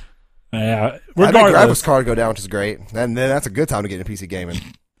 $1,000. Yeah, regardless, I think graphics card go down, which is great, and then that's a good time to get into PC gaming.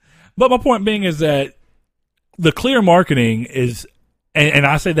 But my point being is that the clear marketing is, and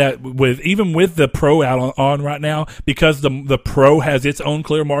I say that even with the Pro out on right now, because the Pro has its own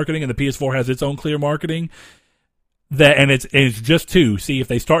clear marketing and the PS4 has its own clear marketing. And it's just two. See, if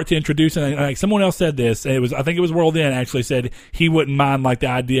they start to introduce, and like someone else said this, I think it was World In actually said he wouldn't mind like the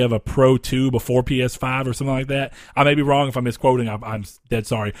idea of a Pro 2 before PS5 or something like that. I may be wrong if I'm misquoting. I'm dead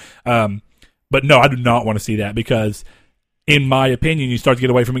sorry. But no, I do not want to see that, because in my opinion, you start to get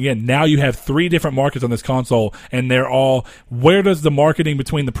away from, again, now you have three different markets on this console, and they're all, where does the marketing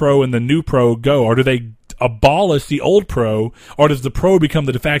between the Pro and the new Pro go? Or do they abolish the old Pro, or does the Pro become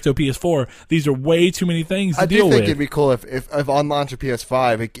the de facto PS4? These are way too many things to deal with. I do think it'd be cool if on launch of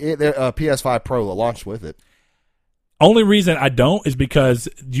PS5, PS5 Pro will launch with it. Only reason I don't is because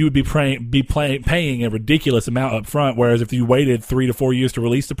you would be paying a ridiculous amount up front, whereas if you waited 3 to 4 years to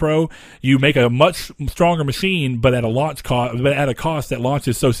release the Pro, you make a much stronger machine, but at a cost that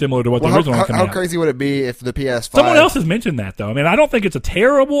launches so similar to what the original one came out. How crazy would it be if the PS5... Someone else has mentioned that, though. I mean, I don't think it's a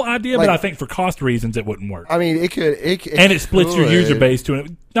terrible idea, but I think for cost reasons it wouldn't work. I mean, it could... and it splits your user base to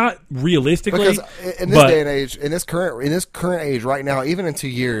it. Not realistically. Because in this day and age, in this current age right now, even in 2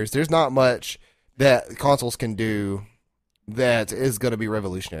 years, there's not much that consoles can do that is going to be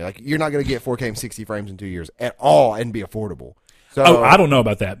revolutionary. Like, you're not going to get 4K and 60 frames in 2 years at all and be affordable. So, I don't know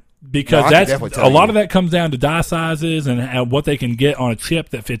about that, because that's a lot of that comes down to die sizes and what they can get on a chip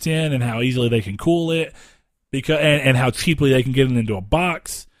that fits in and how easily they can cool it, and how cheaply they can get it into a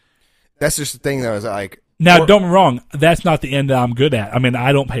box. That's just the thing, though. Is like, now, don't get me wrong, that's not the end that I'm good at. I mean,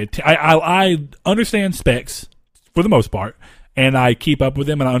 I don't pay I understand specs for the most part, and I keep up with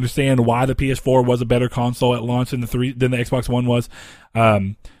them, and I understand why the PS4 was a better console at launch than the Xbox One was.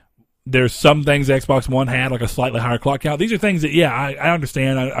 There's some things the Xbox One had, like a slightly higher clock count. These are things that, I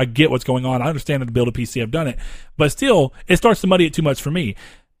understand. I get what's going on. I understand how to build a PC. I've done it. But still, it starts to muddy it too much for me.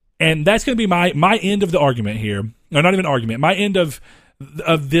 And that's going to be my end of the argument here. Or not even argument. My end of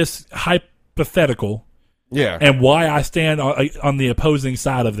this hypothetical. Yeah. And why I stand on the opposing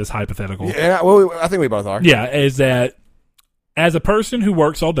side of this hypothetical. Yeah, I think we both are. Yeah, is that as a person who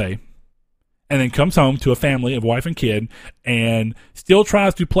works all day and then comes home to a family of wife and kid and still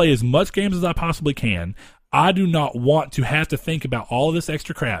tries to play as much games as I possibly can, I do not want to have to think about all of this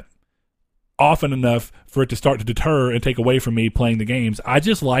extra crap often enough for it to start to deter and take away from me playing the games. I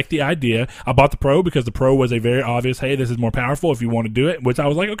just like the idea. I bought the Pro because the Pro was a very obvious, hey, this is more powerful if you want to do it, which I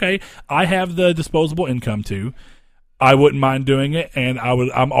was like, okay, I have the disposable income too. I wouldn't mind doing it, and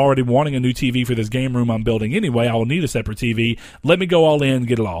I'm already wanting a new TV for this game room I'm building anyway. I will need a separate TV. Let me go all in and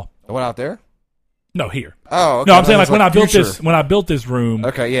get it all. The one out there? No, here. Oh, okay. No, I'm saying like when I built this room,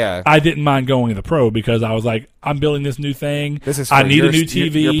 okay, yeah, I didn't mind going to the Pro because I was like, I'm building this new thing. I need a new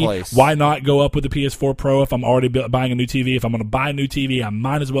TV. Your place. Why not go up with the PS4 Pro if I'm already buying a new TV? If I'm going to buy a new TV, I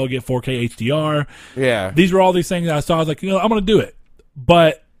might as well get 4K HDR. Yeah. These were all these things that I saw. I was like, I'm going to do it.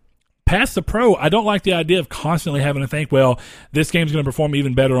 But past the Pro, I don't like the idea of constantly having to think, well, this game's going to perform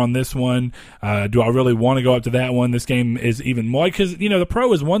even better on this one. Do I really want to go up to that one? This game is even more, because, the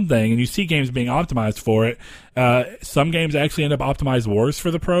Pro is one thing, and you see games being optimized for it. Some games actually end up optimized worse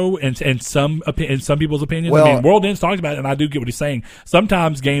for the Pro, and in some people's opinions. Well, I mean, World Ends talked about it, and I do get what he's saying.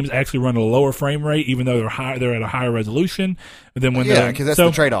 Sometimes games actually run at a lower frame rate, even though they're at a higher resolution. But then because that's the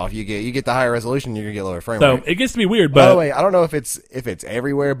trade-off. You get the higher resolution, you're gonna get lower frame rate. So it gets to be weird. But by the way, I don't know if it's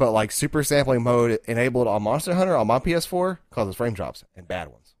everywhere, but like super sampling mode enabled on Monster Hunter on my PS4 causes frame drops and bad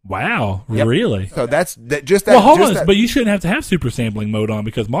ones. Wow, yep. Really? So that's that. Well, hold on, but you shouldn't have super sampling mode on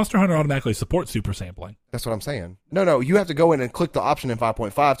because Monster Hunter automatically supports super sampling. That's what I'm saying. No, you have to go in and click the option in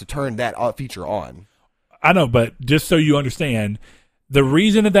 5.5 to turn that feature on. I know, but just so you understand, the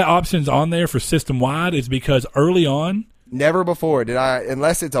reason that option's on there for system wide is because early on, never before did I,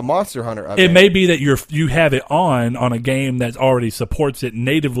 unless it's a Monster Hunter update. It may be that you have it on a game that already supports it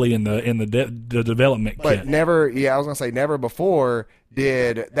natively in the development kit. But never, I was gonna say never before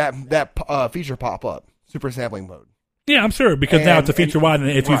did that feature pop up, super sampling mode. Yeah, I'm sure, because now it's a feature wide, and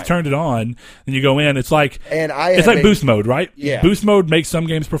if you've turned it on and you go in, it's like boost mode, right? Yeah, boost mode makes some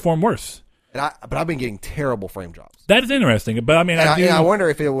games perform worse. But I've been getting terrible frame drops. That is interesting, but I mean, I wonder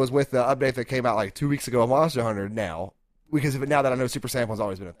if it was with the update that came out like 2 weeks ago on Monster Hunter now. Because now that I know super sample has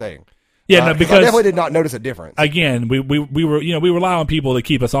always been a thing. Yeah, no, because I definitely did not notice a difference. Again, we rely on people to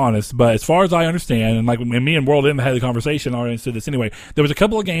keep us honest, but as far as I understand, and like when me and World M had the conversation, I already said this anyway, there was a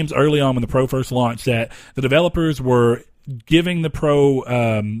couple of games early on when the Pro first launched that the developers were giving the Pro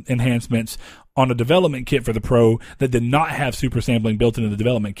enhancements on a development kit for the Pro that did not have super sampling built into the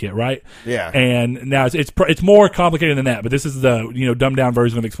development kit, right? Yeah. And now it's more complicated than that, but this is the dumbed down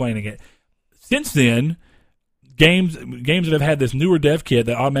version of explaining it. Since then, Games that have had this newer dev kit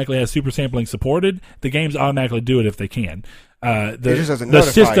that automatically has super sampling supported, the games automatically do it if they can. It just doesn't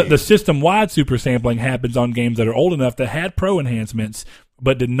notify you. The system-wide super sampling happens on games that are old enough that had Pro enhancements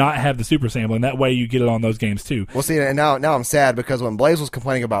but did not have the super sampling. That way you get it on those games too. Well, see, and now I'm sad because when Blaze was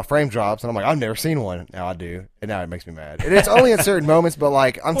complaining about frame drops, and I'm like, I've never seen one. Now I do, and now it makes me mad. And it's only in certain moments, but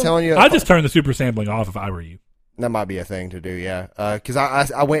like I'm telling you, I just turn the super sampling off if I were you. That might be a thing to do, yeah. Because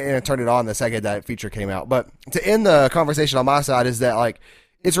I went in and turned it on the second that feature came out. But to end the conversation on my side is that, like,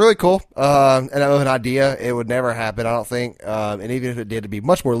 it's really cool. And I have an idea. It would never happen, I don't think. And even if it did, it'd be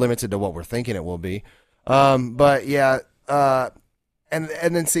much more limited to what we're thinking it will be. But yeah, and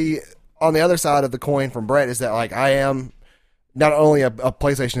then see on the other side of the coin from Brett is that like I am not only a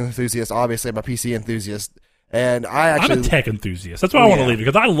PlayStation enthusiast, obviously I'm a PC enthusiast, and I'm a tech enthusiast. That's why I want to leave it,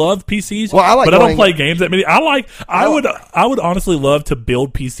 because I love PCs, but I don't play games that many. I would honestly love to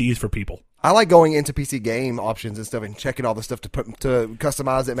build PCs for people. I like going into PC game options and stuff and checking all the stuff to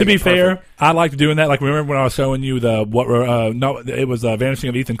customize it. To be fair, I liked doing that. Like, remember when I was showing you it was Vanishing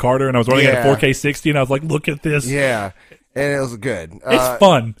of Ethan Carter, and I was running at a 4K 60, and I was like, look at this. Yeah, and it was good. It's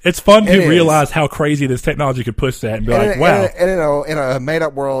fun. It's fun to realize how crazy this technology could push that and be like, wow. And in a made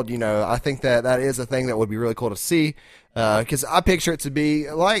up world, I think that is a thing that would be really cool to see, because I picture it to be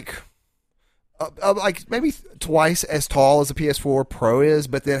like maybe twice as tall as a PS4 Pro is,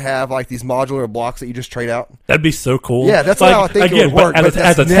 but then have like these modular blocks that you just trade out. That'd be so cool. Yeah, that's how I think it would work. But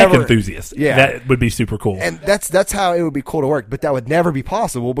as a tech enthusiast, that would be super cool. And that's how it would be cool to work. But that would never be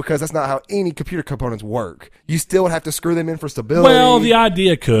possible because that's not how any computer components work. You still would have to screw them in for stability. Well, the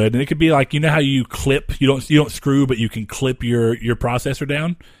idea could, and it could be like, how you clip, you don't screw, but you can clip your processor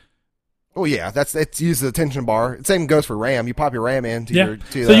down. Oh yeah, it's use the tension bar. The same goes for RAM. You pop your RAM into your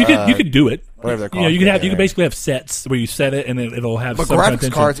so you could do it. Whatever they're called. You can basically have sets where you set it and it'll have. But some graphics kind of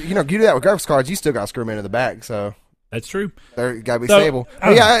tension. cards, you do that with graphics cards. You still got to screw them into the back, so that's true. They're got to be stable.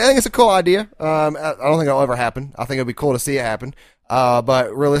 I think it's a cool idea. I don't think it'll ever happen. I think it'll be cool to see it happen.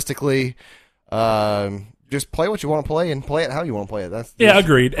 But realistically, just play what you want to play and play it how you want to play it. That's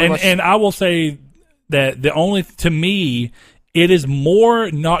agreed. And I will say that to me, it is more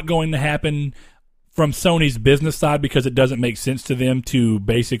not going to happen from Sony's business side because it doesn't make sense to them to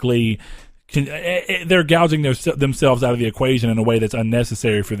basically they're gouging themselves out of the equation in a way that's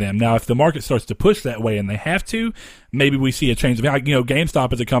unnecessary for them. Now, if the market starts to push that way and they have to, maybe we see a change.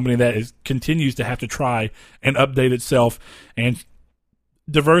 GameStop is a company that continues to have to try and update itself and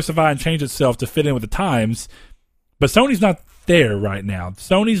diversify and change itself to fit in with the times. But Sony's not there right now.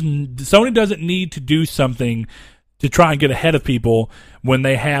 Sony doesn't need to do something to try and get ahead of people when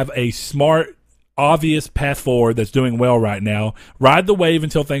they have a smart, obvious path forward that's doing well right now. Ride the wave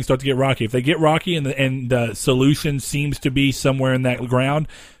until things start to get rocky. If they get rocky and the solution seems to be somewhere in that ground,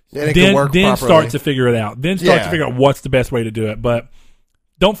 then start to figure it out. Then start to figure out what's the best way to do it. But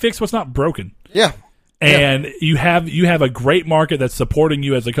don't fix what's not broken. Yeah. And you have a great market that's supporting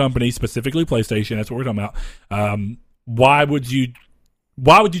you as a company, specifically PlayStation. That's what we're talking about. Why would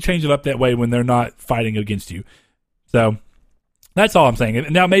you change it up that way when they're not fighting against you? So that's all I'm saying.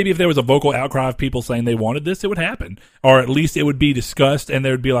 Now, maybe if there was a vocal outcry of people saying they wanted this, it would happen, or at least it would be discussed, and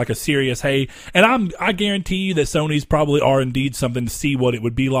there would be like a serious hey. And I guarantee you that Sony's probably are indeed something to see what it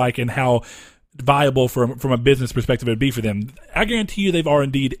would be like and how viable from a business perspective it would be for them. I guarantee you they've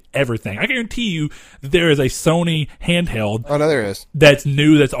R&D'd everything. I guarantee you that there is a Sony handheld. Oh no, there is. That's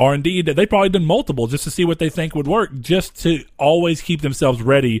new. That's R&D. That they've probably done multiple just to see what they think would work, just to always keep themselves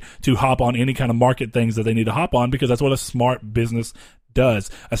ready to hop on any kind of market things that they need to hop on, because that's what a smart business does.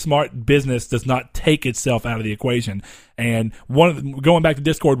 A smart business does not take itself out of the equation. And going back to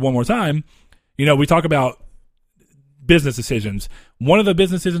Discord one more time, we talk about business decisions. One of the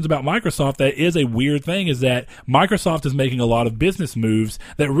business decisions about Microsoft that is a weird thing is that Microsoft is making a lot of business moves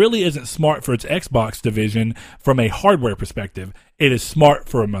that really isn't smart for its Xbox division from a hardware perspective. It is smart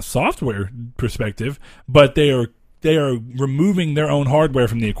from a software perspective, but they are removing their own hardware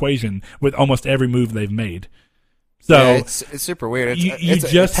from the equation with almost every move they've made. So it's super weird. You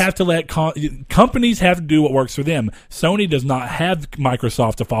just have to let companies have to do what works for them. Sony does not have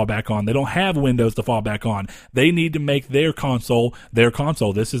Microsoft to fall back on. They don't have Windows to fall back on. They need to make their console their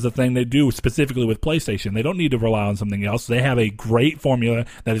console. This is the thing they do specifically with PlayStation. They don't need to rely on something else. They have a great formula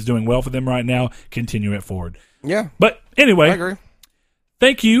that is doing well for them right now. Continue it forward. Yeah. But anyway, I agree.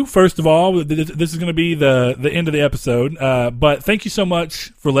 Thank you, first of all. This is going to be the end of the episode. But thank you so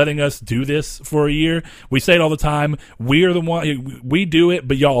much for letting us do this for a year. We say it all the time. We are the one. We do it,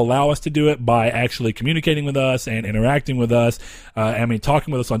 but y'all allow us to do it by actually communicating with us and interacting with us.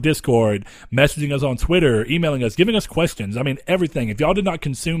 Talking with us on Discord, messaging us on Twitter, emailing us, giving us questions. Everything. If y'all did not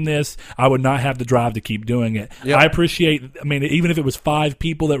consume this, I would not have the drive to keep doing it. Yep. I appreciate. Even if it was 5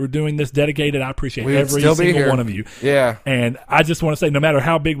 people that were doing this dedicated, I appreciate every single one of you. Yeah. And I just want to say, no matter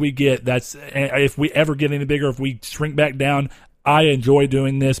how big we get, if we ever get any bigger, if we shrink back down, I enjoy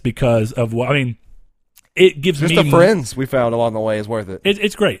doing this because of it gives just me the friends we found along the way is worth it.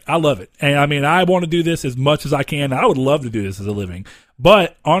 It's great. I love it. And I want to do this as much as I can. I would love to do this as a living,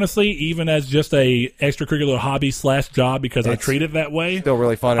 But honestly, even as just a extracurricular hobby / job, because I It's treat it that way, Still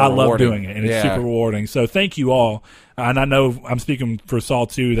really fun and I love rewarding. doing it, and it's super rewarding. So thank you all. And I know I'm speaking for Saul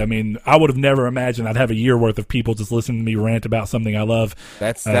too. I mean, I would have never imagined I'd have a year worth of people just listening to me rant about something I love.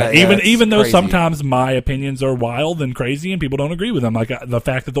 That's even though crazy. sometimes my opinions are wild and crazy and people don't agree with them. Like the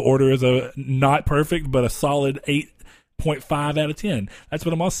fact that the order is a not perfect but a solid 8.5 out of 10. That's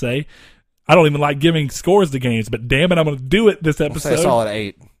what I'm gonna say. I don't even like giving scores to games, but damn it, I'm gonna do it this I'll episode. say solid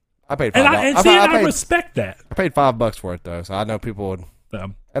 8. I paid $5. I respect that. I paid $5 for it though, so I know people would.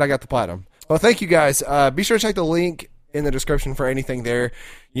 So, And I got the platinum. Well, thank you guys. Be sure to check the link in the description for anything there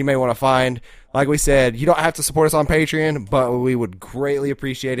you may want to find. Like we said, you don't have to support us on Patreon, but we would greatly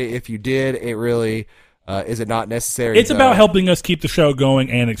appreciate it if you did. It really is it not necessary. It's about helping us keep the show going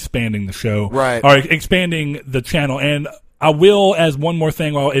and expanding the show. Right. Or expanding the channel. And I will, as one more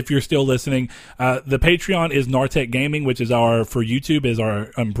thing, well, if you're still listening, the Patreon is Nartech Gaming, which is for YouTube, is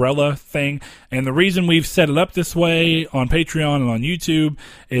our umbrella thing. And the reason we've set it up this way on Patreon and on YouTube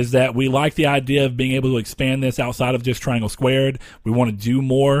is that we like the idea of being able to expand this outside of just Triangle Squared. We want to do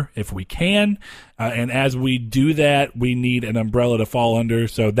more if we can. And as we do that, we need an umbrella to fall under.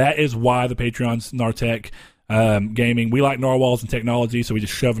 So that is why the Patreon's Nartech Gaming. We like narwhals and technology, so we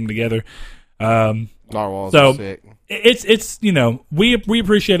just shove them together. Narwhals so are sick. It's we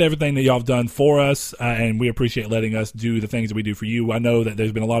appreciate everything that y'all have done for us, and we appreciate letting us do the things that we do for you. I know that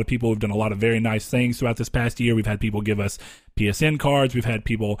there's been a lot of people who've done a lot of very nice things throughout this past year. We've had people give us PSN cards. We've had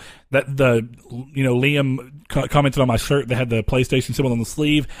people Liam commented on my shirt that had the PlayStation symbol on the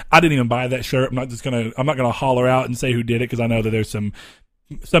sleeve. I didn't even buy that shirt. I'm not gonna holler out and say who did it, because I know that there's some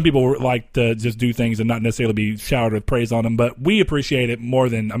people like to just do things and not necessarily be showered with praise on them. But we appreciate it more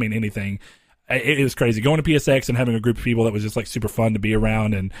than anything. It was crazy going to PSX and having a group of people that was just like super fun to be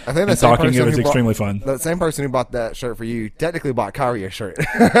around and talking. It was extremely fun. The same person who bought that shirt for you technically bought Kyrie a shirt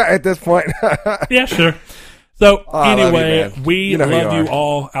at this point. Yeah, sure. So anyway, love you, we love you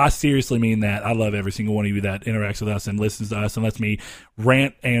all. I seriously mean that. I love every single one of you that interacts with us and listens to us and lets me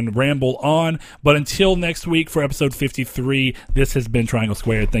rant and ramble on. But until next week for episode 53, this has been Triangle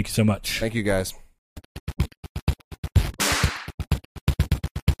Squared. Thank you so much. Thank you guys.